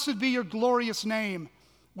 Blessed be your glorious name,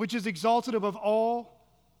 which is exalted above all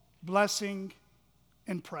blessing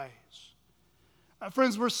and praise."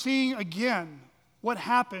 Friends, we're seeing again what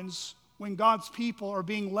happens when God's people are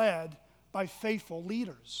being led by faithful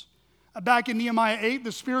leaders. Back in Nehemiah 8,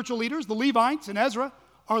 the spiritual leaders, the Levites and Ezra,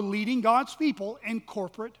 are leading God's people in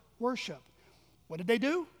corporate worship. What did they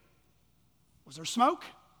do? Was there smoke?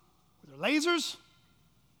 Were there lasers?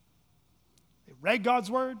 They read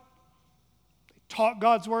God's word, they taught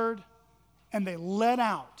God's word, and they led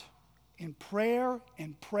out in prayer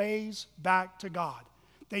and praise back to God.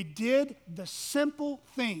 They did the simple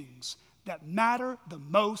things that matter the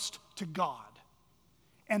most to God,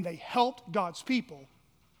 and they helped God's people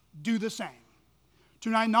do the same. To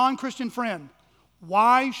my non-Christian friend,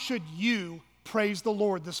 why should you praise the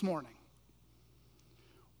Lord this morning?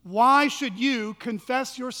 Why should you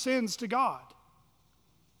confess your sins to God?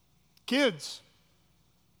 Kids,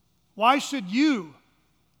 why should you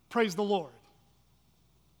praise the Lord?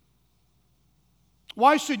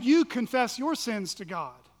 Why should you confess your sins to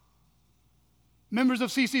God? Members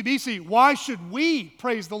of CCBC, why should we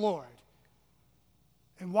praise the Lord?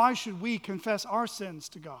 And why should we confess our sins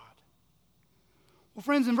to God? Well,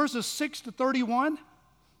 friends, in verses 6 to 31,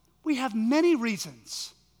 we have many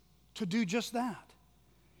reasons to do just that.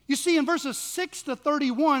 You see, in verses 6 to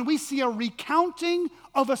 31, we see a recounting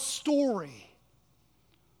of a story.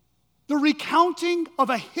 The recounting of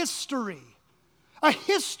a history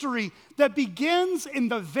that begins in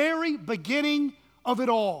the very beginning of it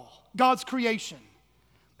all, God's creation.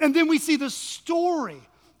 And then we see the story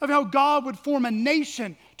of how God would form a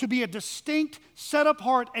nation to be a distinct, set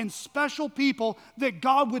apart, and special people that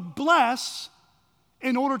God would bless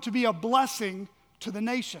in order to be a blessing to the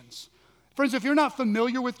nations. Friends, if you're not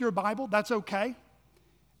familiar with your Bible, that's okay.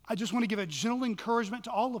 I just want to give a gentle encouragement to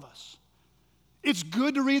all of us. It's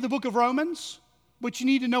good to read the book of Romans, but you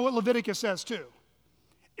need to know what Leviticus says too.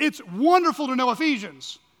 It's wonderful to know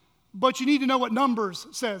Ephesians, but you need to know what Numbers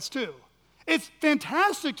says too. It's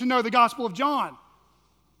fantastic to know the Gospel of John,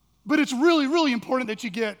 but it's really, really important that you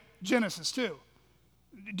get Genesis too.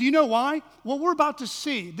 Do you know why? What we're about to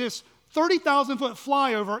see, this 30,000-foot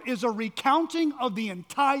flyover, is a recounting of the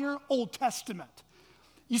entire Old Testament.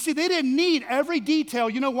 You see, they didn't need every detail.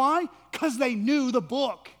 You know why? Because they knew the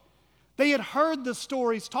book. They had heard the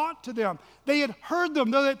stories taught to them. They had heard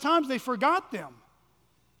them, though at times they forgot them.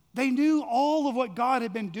 They knew all of what God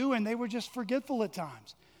had been doing. They were just forgetful at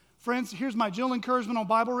times. Friends, here's my gentle encouragement on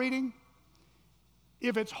Bible reading.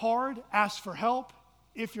 If it's hard, ask for help.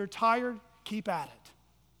 If you're tired, keep at it.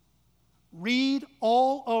 Read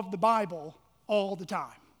all of the Bible all the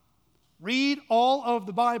time. Read all of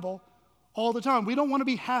the Bible all the time. We don't want to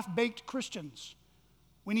be half-baked Christians.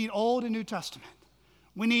 We need Old and New Testament.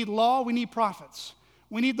 We need law, we need prophets.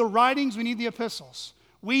 We need the writings, we need the epistles.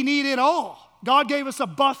 We need it all. God gave us a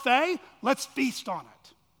buffet. Let's feast on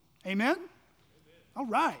it. Amen? All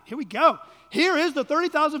right, here we go. Here is the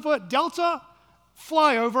 30,000-foot Delta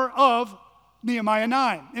flyover of Nehemiah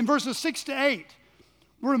 9. In verses 6 to 8,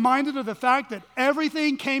 we're reminded of the fact that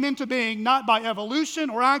everything came into being not by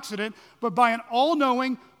evolution or accident, but by an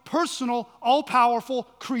all-knowing, personal, all-powerful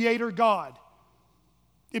creator God.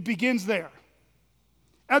 It begins there.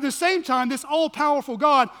 At the same time, this all-powerful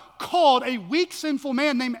God called a weak, sinful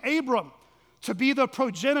man named Abram to be the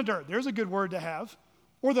progenitor, there's a good word to have,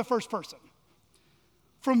 or the first person,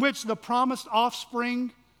 from which the promised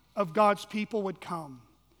offspring of God's people would come.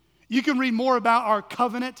 You can read more about our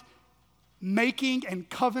covenant-making and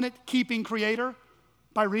covenant-keeping creator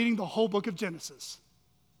by reading the whole book of Genesis.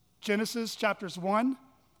 Genesis chapters 1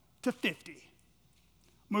 to 50.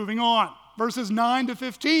 Moving on, verses 9 to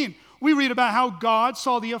 15, we read about how God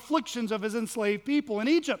saw the afflictions of his enslaved people in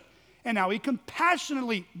Egypt, and how he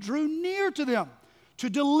compassionately drew near to them to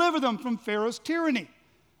deliver them from Pharaoh's tyranny.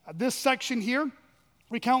 This section here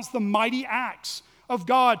recounts the mighty acts of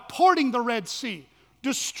God parting the Red Sea,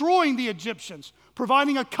 destroying the Egyptians,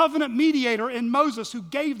 providing a covenant mediator in Moses who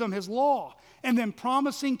gave them his law, and then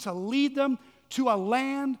promising to lead them to a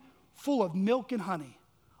land full of milk and honey,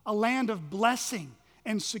 a land of blessing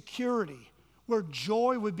and security, where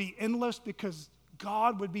joy would be endless because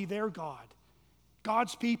God would be their God,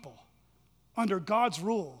 God's people, under God's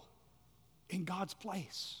rule, in God's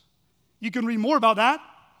place. You can read more about that,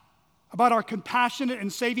 about our compassionate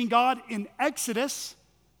and saving God in Exodus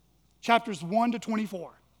chapters 1 to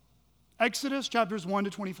 24. Exodus chapters 1 to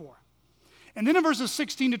 24. And then in verses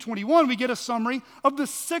 16 to 21, we get a summary of the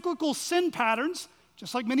cyclical sin patterns,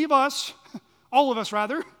 just like many of us, all of us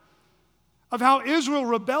rather, of how Israel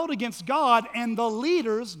rebelled against God and the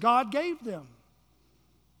leaders God gave them.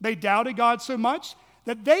 They doubted God so much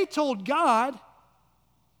that they told God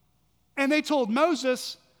and they told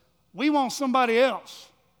Moses, we want somebody else.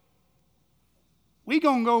 We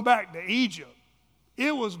gonna go back to Egypt.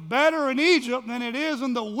 It was better in Egypt than it is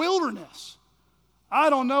in the wilderness. I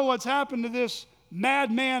don't know what's happened to this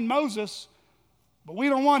madman Moses, but we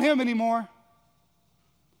don't want him anymore.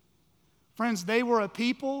 Friends, they were a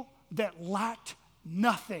people that lacked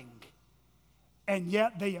nothing, and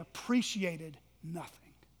yet they appreciated nothing.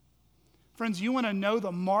 Friends, you want to know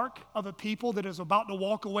the mark of a people that is about to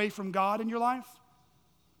walk away from God in your life?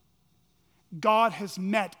 God has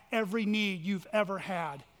met every need you've ever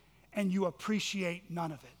had, and you appreciate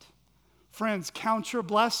none of it. Friends, count your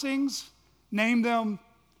blessings, name them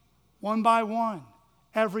one by one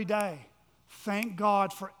every day. Thank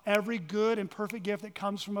God for every good and perfect gift that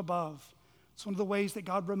comes from above. It's one of the ways that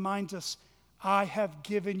God reminds us, I have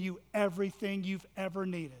given you everything you've ever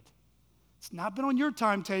needed. It's not been on your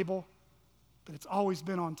timetable, but it's always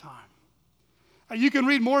been on time. You can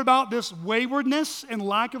read more about this waywardness and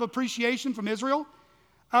lack of appreciation from Israel.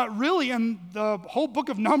 Really, in the whole book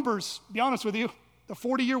of Numbers, to be honest with you, the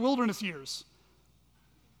 40-year wilderness years.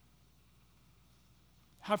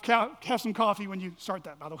 Have some coffee when you start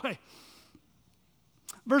that, by the way.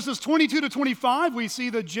 Verses 22 to 25, we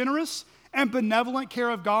see the generous and benevolent care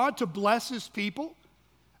of God to bless his people.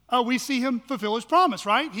 we see him fulfill his promise,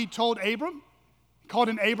 right? He told Abram, called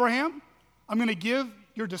him Abraham, I'm going to give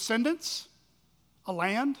your descendants a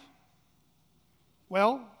land.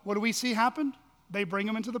 Well, what do we see happen? They bring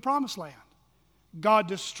them into the promised land. God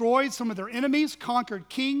destroyed some of their enemies, conquered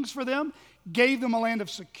kings for them, gave them a land of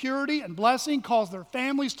security and blessing, caused their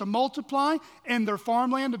families to multiply and their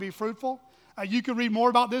farmland to be fruitful. You can read more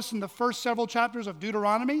about this in the first several chapters of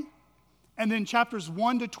Deuteronomy and then chapters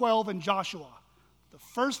 1 to 12 in Joshua. The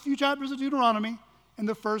first few chapters of Deuteronomy and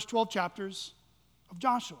the first 12 chapters of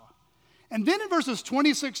Joshua. And then in verses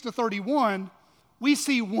 26 to 31, we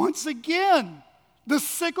see once again the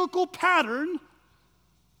cyclical pattern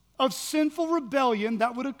of sinful rebellion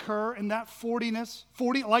that would occur in that 40,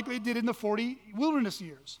 like it did in the 40 wilderness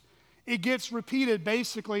years. It gets repeated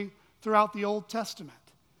basically throughout the Old Testament.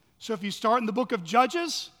 So if you start in the book of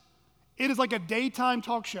Judges, it is like a daytime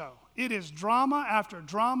talk show. It is drama after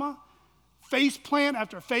drama, face plant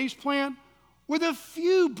after face plant, with a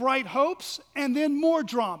few bright hopes and then more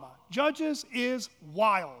drama. Judges is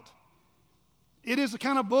wild. It is the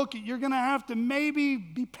kind of book you're going to have to maybe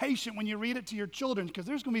be patient when you read it to your children, because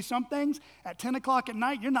there's going to be some things at 10 o'clock at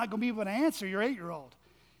night you're not going to be able to answer your 8-year-old.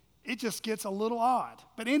 It just gets a little odd.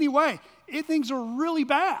 But anyway, things are really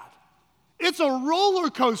bad. It's a roller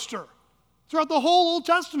coaster throughout the whole Old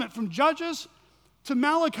Testament, from Judges to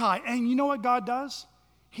Malachi. And you know what God does?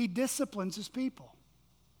 He disciplines his people.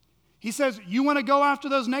 He says, you want to go after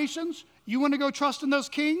those nations? You want to go trust in those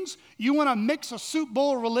kings? You want to mix a soup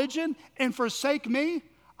bowl of religion and forsake me?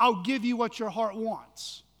 I'll give you what your heart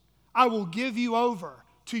wants. I will give you over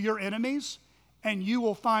to your enemies, and you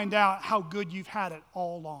will find out how good you've had it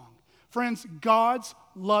all along. Friends, God's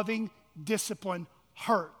loving discipline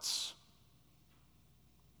hurts.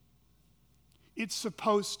 It's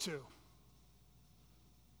supposed to.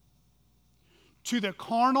 To the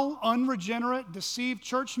carnal, unregenerate, deceived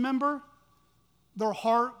church member, their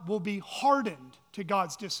heart will be hardened to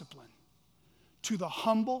God's discipline. To the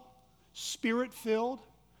humble, spirit-filled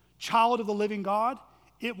child of the living God,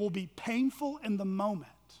 it will be painful in the moment,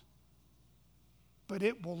 but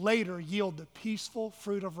it will later yield the peaceful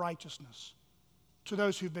fruit of righteousness to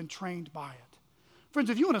those who've been trained by it. Friends,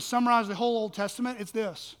 if you want to summarize the whole Old Testament, it's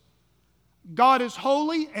this. God is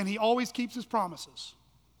holy, and he always keeps his promises.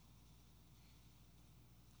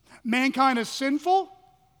 Mankind is sinful,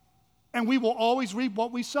 and we will always reap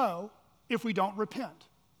what we sow if we don't repent.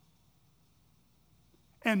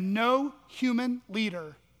 And no human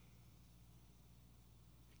leader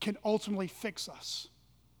can ultimately fix us.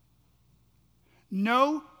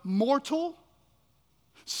 No mortal,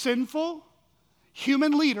 sinful,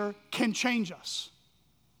 human leader can change us.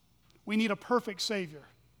 We need a perfect Savior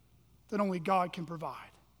that only God can provide.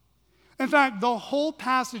 In fact, the whole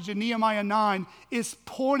passage in Nehemiah 9 is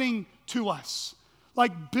pointing to us,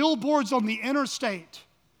 like billboards on the interstate,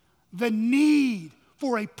 the need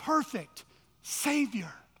for a perfect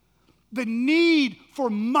Savior, the need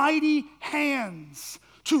for mighty hands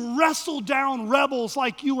to wrestle down rebels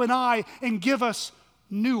like you and I and give us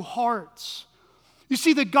new hearts. You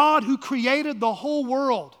see, the God who created the whole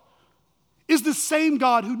world is the same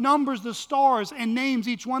God who numbers the stars and names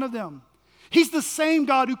each one of them. He's the same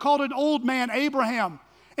God who called an old man, Abraham,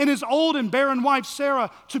 and his old and barren wife,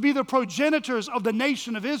 Sarah, to be the progenitors of the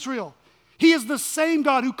nation of Israel. He is the same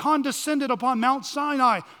God who condescended upon Mount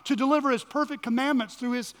Sinai to deliver his perfect commandments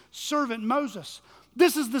through his servant Moses.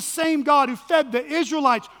 This is the same God who fed the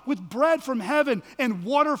Israelites with bread from heaven and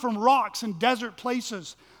water from rocks in desert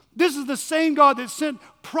places. This is the same God that sent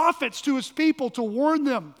prophets to his people to warn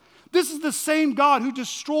them. This is the same God who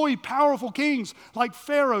destroyed powerful kings like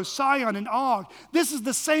Pharaoh, Sihon, and Og. This is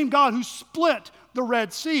the same God who split the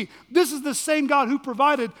Red Sea. This is the same God who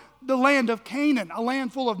provided the land of Canaan, a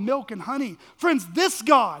land full of milk and honey. Friends, this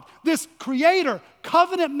God, this creator,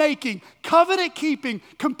 covenant-making, covenant-keeping,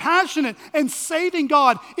 compassionate, and saving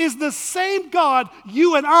God is the same God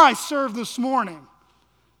you and I serve this morning.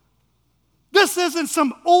 This isn't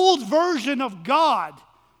some old version of God.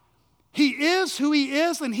 He is who he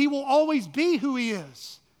is, and he will always be who he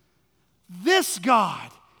is. This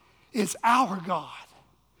God is our God.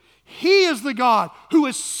 He is the God who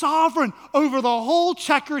is sovereign over the whole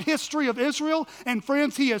checkered history of Israel. And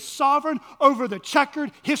friends, he is sovereign over the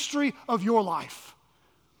checkered history of your life.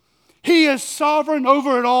 He is sovereign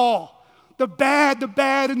over it all. The bad,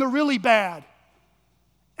 and the really bad.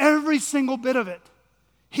 Every single bit of it.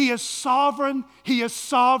 He is sovereign, he is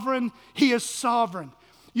sovereign, he is sovereign.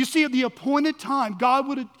 You see, at the appointed time, God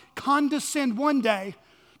would condescend one day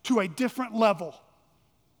to a different level.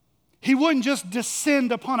 He wouldn't just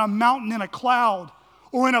descend upon a mountain in a cloud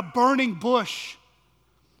or in a burning bush.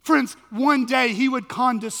 Friends, one day he would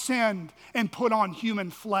condescend and put on human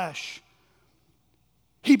flesh.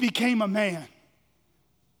 He became a man,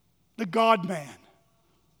 the God-man,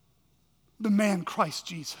 the man Christ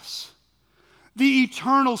Jesus. The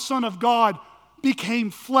eternal Son of God became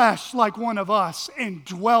flesh like one of us and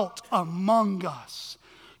dwelt among us.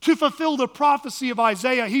 To fulfill the prophecy of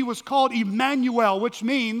Isaiah, he was called Emmanuel, which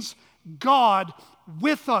means God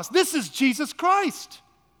with us. This is Jesus Christ.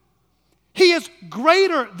 He is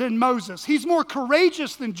greater than Moses. He's more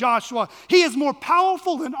courageous than Joshua. He is more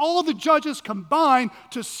powerful than all the judges combined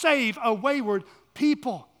to save a wayward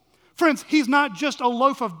people. Friends, he's not just a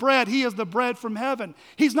loaf of bread. He is the bread from heaven.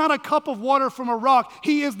 He's not a cup of water from a rock.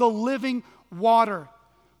 He is the living water.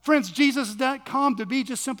 Friends, Jesus did not come to be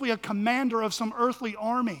just simply a commander of some earthly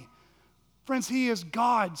army. Friends, he is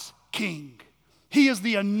God's king. He is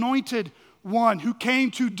the anointed one who came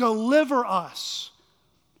to deliver us,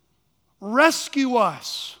 rescue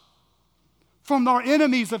us from our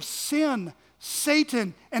enemies of sin,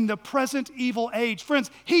 Satan, and the present evil age. Friends,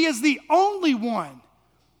 he is the only one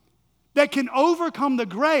that can overcome the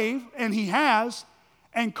grave, and he has,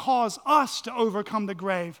 and cause us to overcome the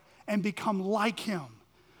grave and become like him.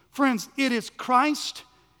 Friends, it is Christ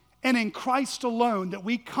and in Christ alone that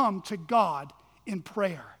we come to God in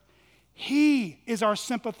prayer. He is our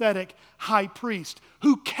sympathetic high priest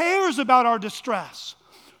who cares about our distress,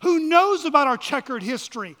 who knows about our checkered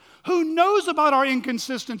history, who knows about our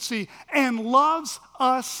inconsistency, and loves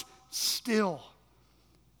us still.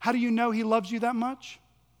 How do you know he loves you that much?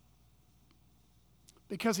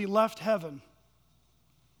 Because he left heaven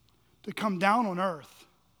to come down on earth,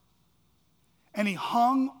 and he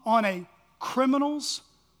hung on a criminal's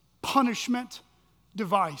punishment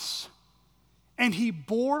device, and he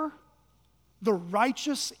bore the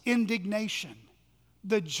righteous indignation,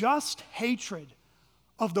 the just hatred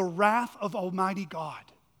of the wrath of Almighty God,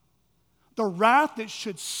 the wrath that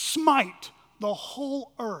should smite the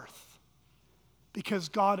whole earth, because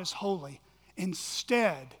God is holy,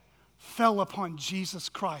 instead fell upon Jesus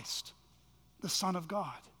Christ, the Son of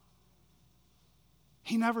God.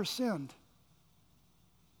 He never sinned,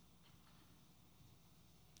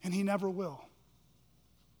 and he never will.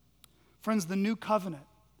 Friends, the new covenant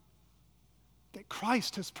that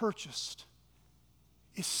Christ has purchased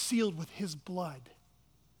is sealed with his blood.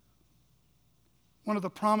 One of the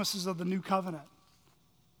promises of the new covenant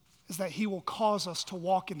is that he will cause us to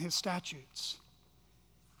walk in his statutes,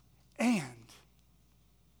 and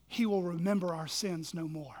he will remember our sins no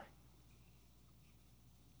more.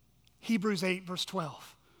 Hebrews 8, verse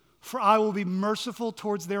 12. For I will be merciful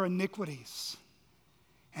towards their iniquities,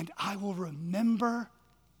 and I will remember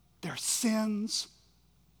their sins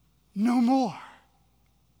no more.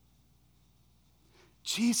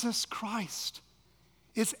 Jesus Christ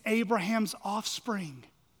is Abraham's offspring,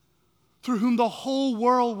 through whom the whole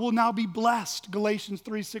world will now be blessed, Galatians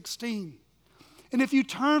 3:16. And if you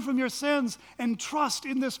turn from your sins and trust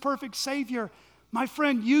in this perfect Savior, my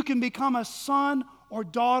friend, you can become a son or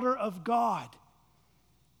daughter of God.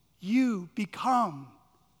 You become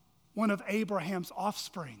one of Abraham's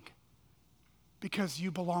offspring because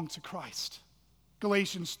you belong to Christ.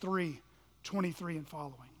 Galatians 3:23 and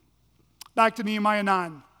following. Back to Nehemiah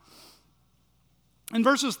 9. In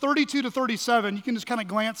verses 32 to 37, you can just kind of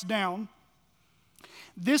glance down.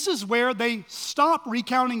 This is where they stop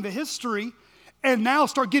recounting the history and now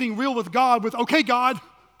start getting real with God with, okay, God,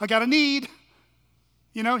 I got a need.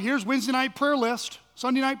 Here's Wednesday night prayer list,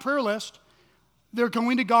 Sunday night prayer list. They're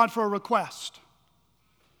going to God for a request.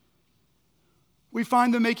 We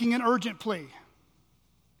find them making an urgent plea.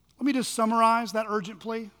 Let me just summarize that urgent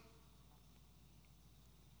plea.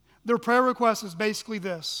 Their prayer request is basically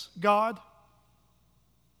this: God,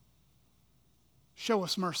 show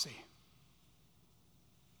us mercy.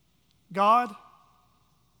 God,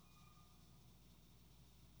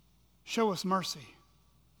 show us mercy.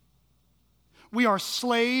 We are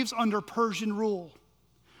slaves under Persian rule.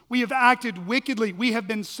 We have acted wickedly. We have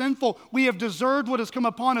been sinful. We have deserved what has come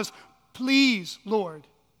upon us. Please, Lord,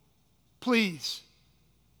 please.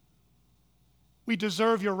 We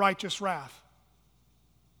deserve your righteous wrath.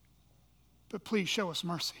 But please show us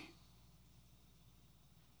mercy.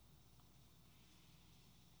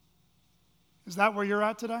 Is that where you're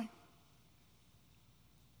at today?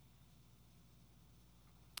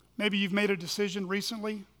 Maybe you've made a decision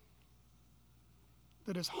recently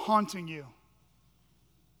that is haunting you.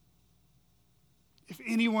 If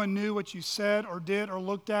anyone knew what you said or did or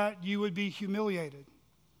looked at, you would be humiliated.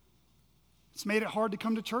 It's made it hard to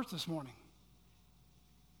come to church this morning.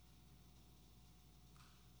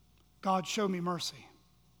 God, show me mercy.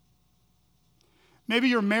 Maybe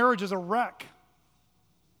your marriage is a wreck.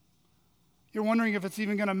 You're wondering if it's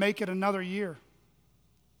even going to make it another year.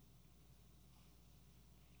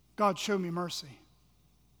 God, show me mercy.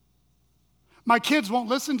 My kids won't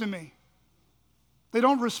listen to me. They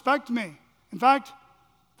don't respect me. In fact,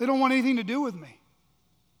 they don't want anything to do with me.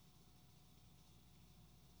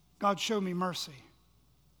 God, show me mercy.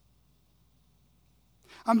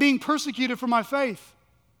 I'm being persecuted for my faith.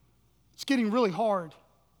 It's getting really hard.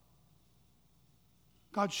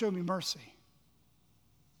 God, show me mercy.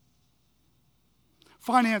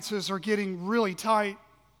 Finances are getting really tight.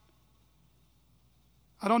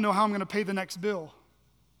 I don't know how I'm going to pay the next bill.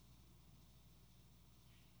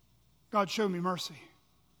 God, show me mercy.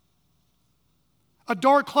 A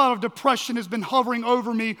dark cloud of depression has been hovering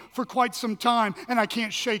over me for quite some time, and I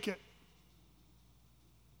can't shake it.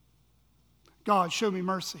 God, show me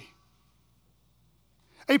mercy.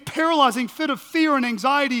 A paralyzing fit of fear and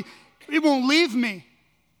anxiety, it won't leave me.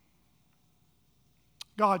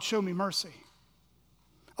 God, show me mercy.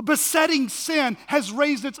 A besetting sin has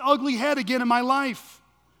raised its ugly head again in my life,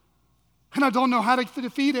 and I don't know how to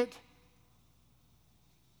defeat it.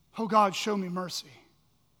 Oh God, show me mercy.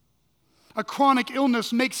 A chronic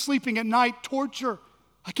illness makes sleeping at night torture.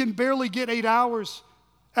 I can barely get 8 hours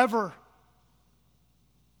ever.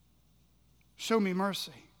 Show me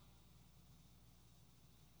mercy.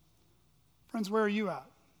 Friends, where are you at?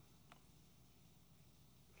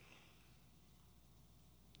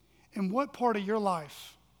 In what part of your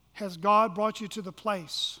life has God brought you to the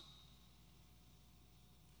place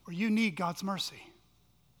where you need God's mercy?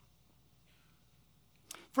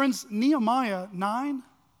 Friends, Nehemiah 9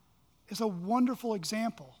 is a wonderful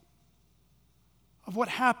example of what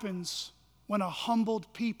happens when a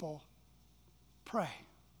humbled people pray.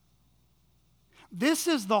 This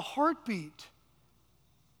is the heartbeat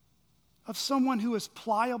of someone who is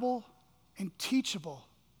pliable and teachable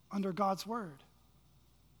under God's word.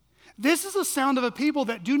 This is the sound of a people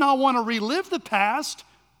that do not want to relive the past,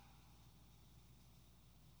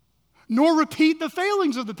 nor repeat the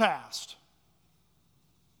failings of the past.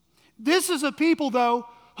 This is a people, though,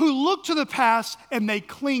 who look to the past and they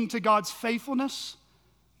cling to God's faithfulness,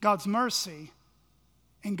 God's mercy,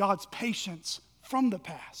 and God's patience from the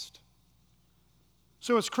past.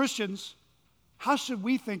 So as Christians, how should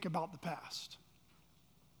we think about the past?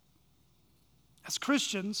 As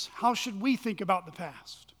Christians, how should we think about the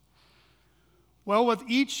past? Well, with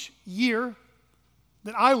each year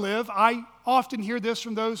that I live, I often hear this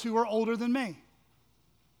from those who are older than me.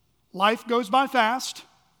 Life goes by fast.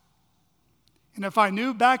 And if I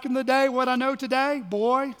knew back in the day what I know today,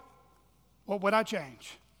 boy, what would I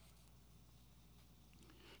change?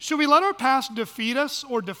 Should we let our past defeat us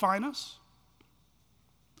or define us?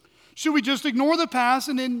 Should we just ignore the past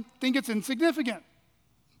and then think it's insignificant?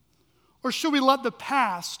 Or should we let the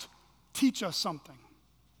past teach us something?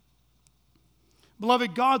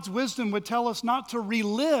 Beloved, God's wisdom would tell us not to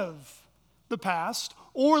relive the past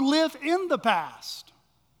or live in the past,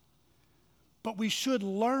 but we should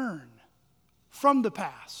learn from the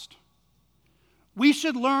past. We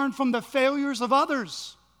should learn from the failures of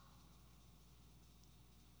others.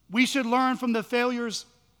 We should learn from the failures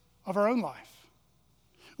of our own life.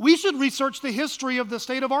 We should research the history of the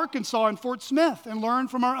state of Arkansas and Fort Smith and learn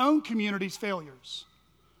from our own community's failures.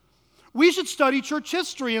 We should study church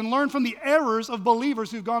history and learn from the errors of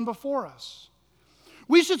believers who've gone before us.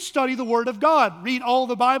 We should study the Word of God, read all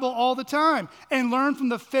the Bible all the time, and learn from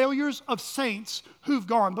the failures of saints who've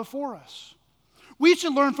gone before us. We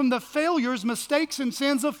should learn from the failures, mistakes, and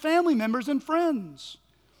sins of family members and friends.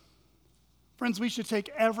 Friends, we should take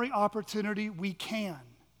every opportunity we can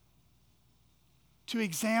to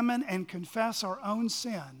examine and confess our own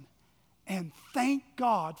sin and thank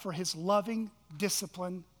God for His loving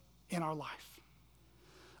discipline in our life.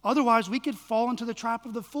 Otherwise, we could fall into the trap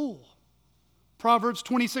of the fool. Proverbs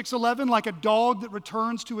 26:11, like a dog that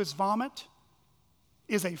returns to his vomit,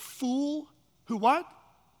 is a fool who what?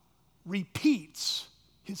 Repeats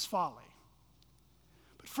his folly.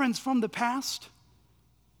 But friends, from the past,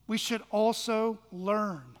 we should also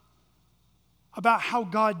learn about how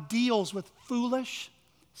God deals with foolish,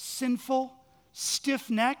 sinful,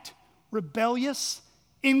 stiff-necked, rebellious,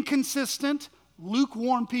 inconsistent,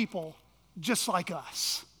 lukewarm people just like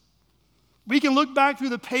us. We can look back through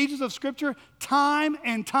the pages of Scripture time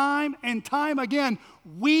and time and time again.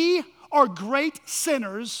 We are great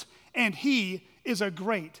sinners, and He is a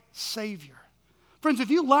great Savior. Friends, if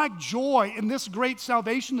you lack joy in this great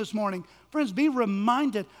salvation this morning, friends, be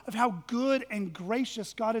reminded of how good and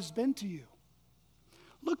gracious God has been to you.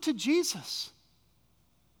 Look to Jesus.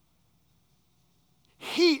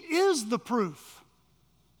 He is the proof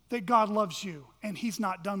that God loves you and He's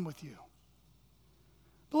not done with you.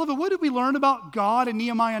 Beloved, what did we learn about God in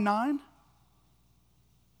Nehemiah 9?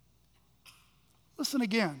 Listen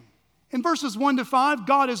again. In verses 1 to 5,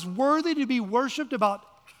 God is worthy to be worshiped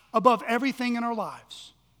above everything in our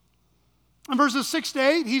lives. In verses 6 to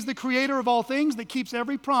 8, he's the creator of all things that keeps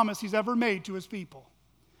every promise he's ever made to his people.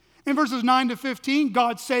 In verses 9 to 15,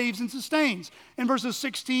 God saves and sustains. In verses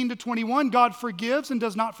 16 to 21, God forgives and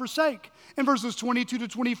does not forsake. In verses 22 to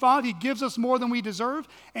 25, he gives us more than we deserve,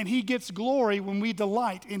 and he gets glory when we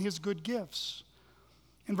delight in his good gifts.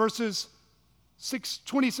 In verses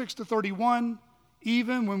 26 to 31,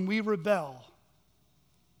 even when we rebel,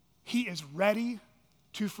 he is ready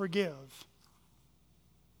to forgive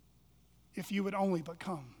if you would only but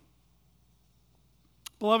come.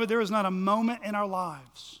 Beloved, there is not a moment in our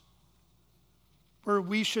lives where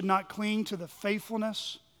we should not cling to the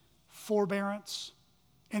faithfulness, forbearance,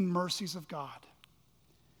 and mercies of God.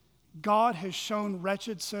 God has shown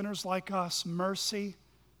wretched sinners like us mercy,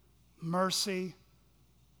 mercy,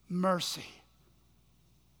 mercy.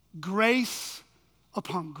 Grace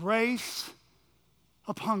upon grace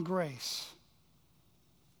upon grace.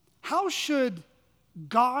 How should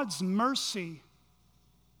God's mercy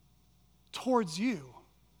towards you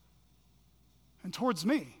and towards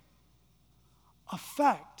me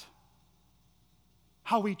affect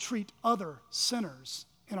how we treat other sinners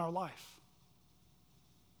in our life?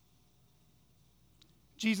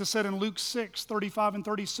 Jesus said in Luke 6, 35 and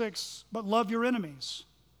 36, "But love your enemies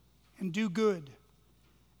and do good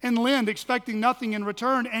and lend, expecting nothing in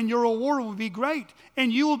return, and your reward will be great,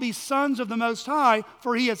 and you will be sons of the Most High,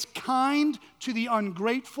 for he is kind to the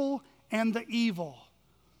ungrateful and the evil.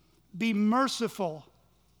 Be merciful,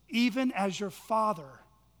 even as your Father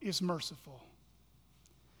is merciful."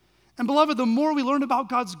 And beloved, the more we learn about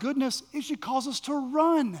God's goodness, it should cause us to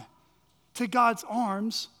run to God's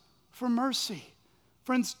arms for mercy.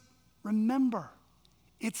 Friends, remember,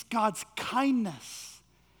 it's God's kindness,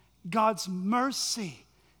 God's mercy,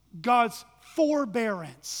 God's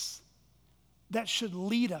forbearance that should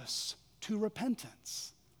lead us to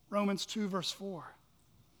repentance. Romans 2, verse 4.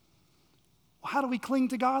 Well, how do we cling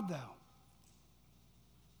to God, though?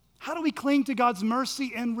 How do we cling to God's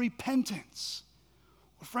mercy and repentance?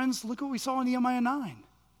 Well, friends, look what we saw in Nehemiah 9.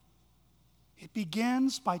 It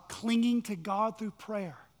begins by clinging to God through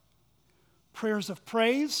prayer. Prayers of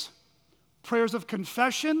praise, prayers of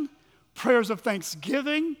confession, prayers of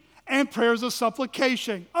thanksgiving, and prayers of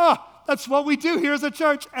supplication. That's what we do here as a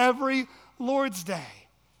church every Lord's Day,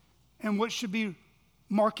 and what should be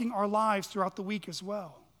marking our lives throughout the week as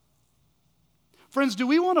well. Friends, do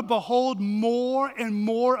we want to behold more and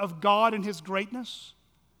more of God and his greatness?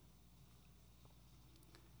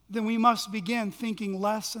 Then we must begin thinking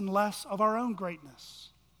less and less of our own greatness.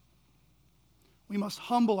 We must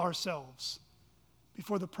humble ourselves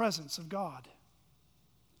before the presence of God.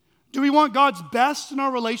 Do we want God's best in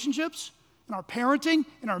our relationships, in our parenting,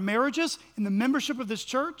 in our marriages, in the membership of this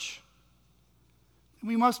church?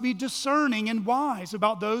 We must be discerning and wise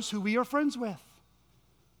about those who we are friends with,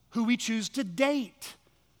 who we choose to date,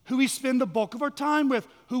 who we spend the bulk of our time with,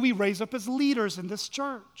 who we raise up as leaders in this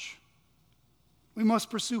church. We must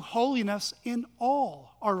pursue holiness in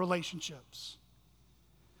all our relationships.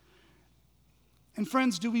 And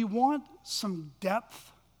friends, do we want some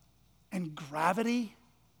depth and gravity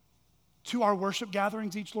to our worship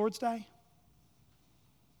gatherings each Lord's Day?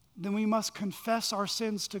 Then we must confess our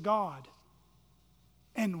sins to God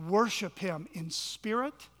and worship him in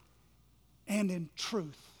spirit and in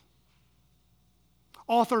truth.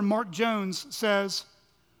 Author Mark Jones says,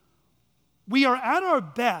 "We are at our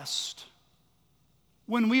best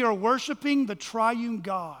when we are worshiping the triune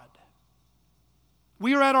God.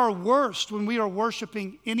 We are at our worst when we are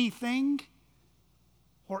worshiping anything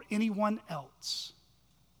or anyone else."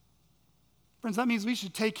 Friends, that means we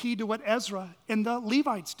should take heed to what Ezra and the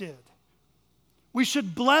Levites did. We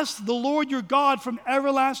should bless the Lord your God from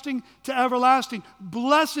everlasting to everlasting.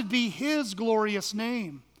 Blessed be his glorious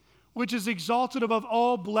name, which is exalted above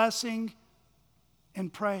all blessing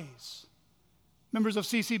and praise. Members of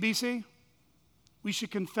CCBC, we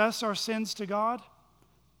should confess our sins to God,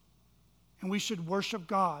 and we should worship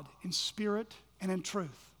God in spirit and in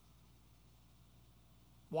truth.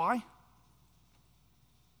 Why?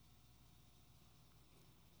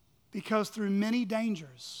 Because through many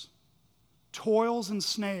dangers, toils and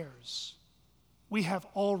snares, we have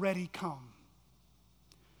already come.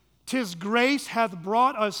 'Tis grace hath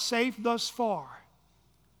brought us safe thus far,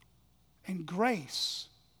 and grace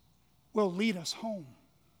will lead us home.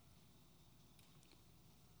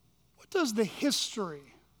 What does the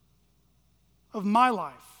history of my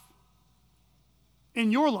life, in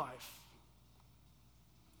your life,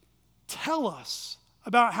 tell us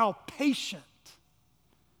about how patient,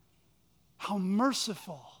 how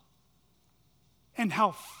merciful, and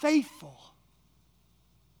how faithful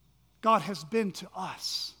God has been to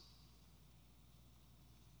us.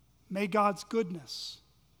 May God's goodness,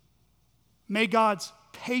 may God's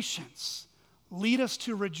patience lead us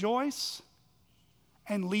to rejoice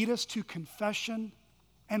and lead us to confession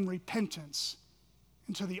and repentance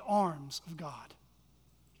into the arms of God.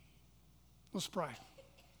 Let's pray.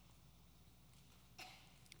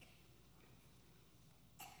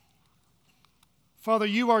 Father,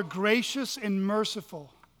 you are gracious and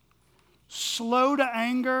merciful, slow to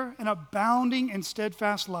anger and abounding in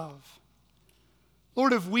steadfast love.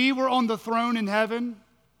 Lord, if we were on the throne in heaven,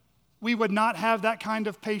 we would not have that kind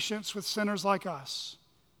of patience with sinners like us.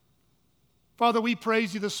 Father, we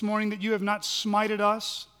praise you this morning that you have not smited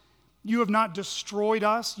us, you have not destroyed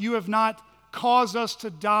us, you have not caused us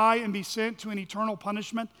to die and be sent to an eternal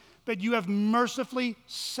punishment, but you have mercifully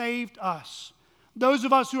saved us. Those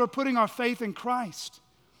of us who are putting our faith in Christ.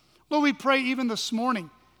 Lord, we pray even this morning,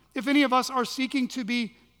 if any of us are seeking to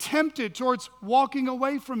be tempted towards walking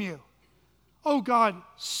away from you, oh God,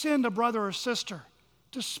 send a brother or sister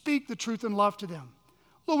to speak the truth in love to them.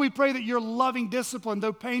 Lord, we pray that your loving discipline,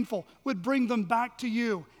 though painful, would bring them back to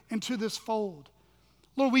you and to this fold.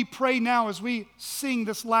 Lord, we pray now as we sing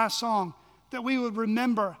this last song that we would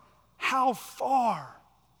remember how far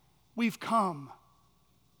we've come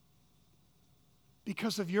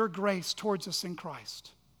because of your grace towards us in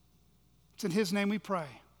Christ. It's in his name we pray.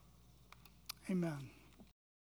 Amen.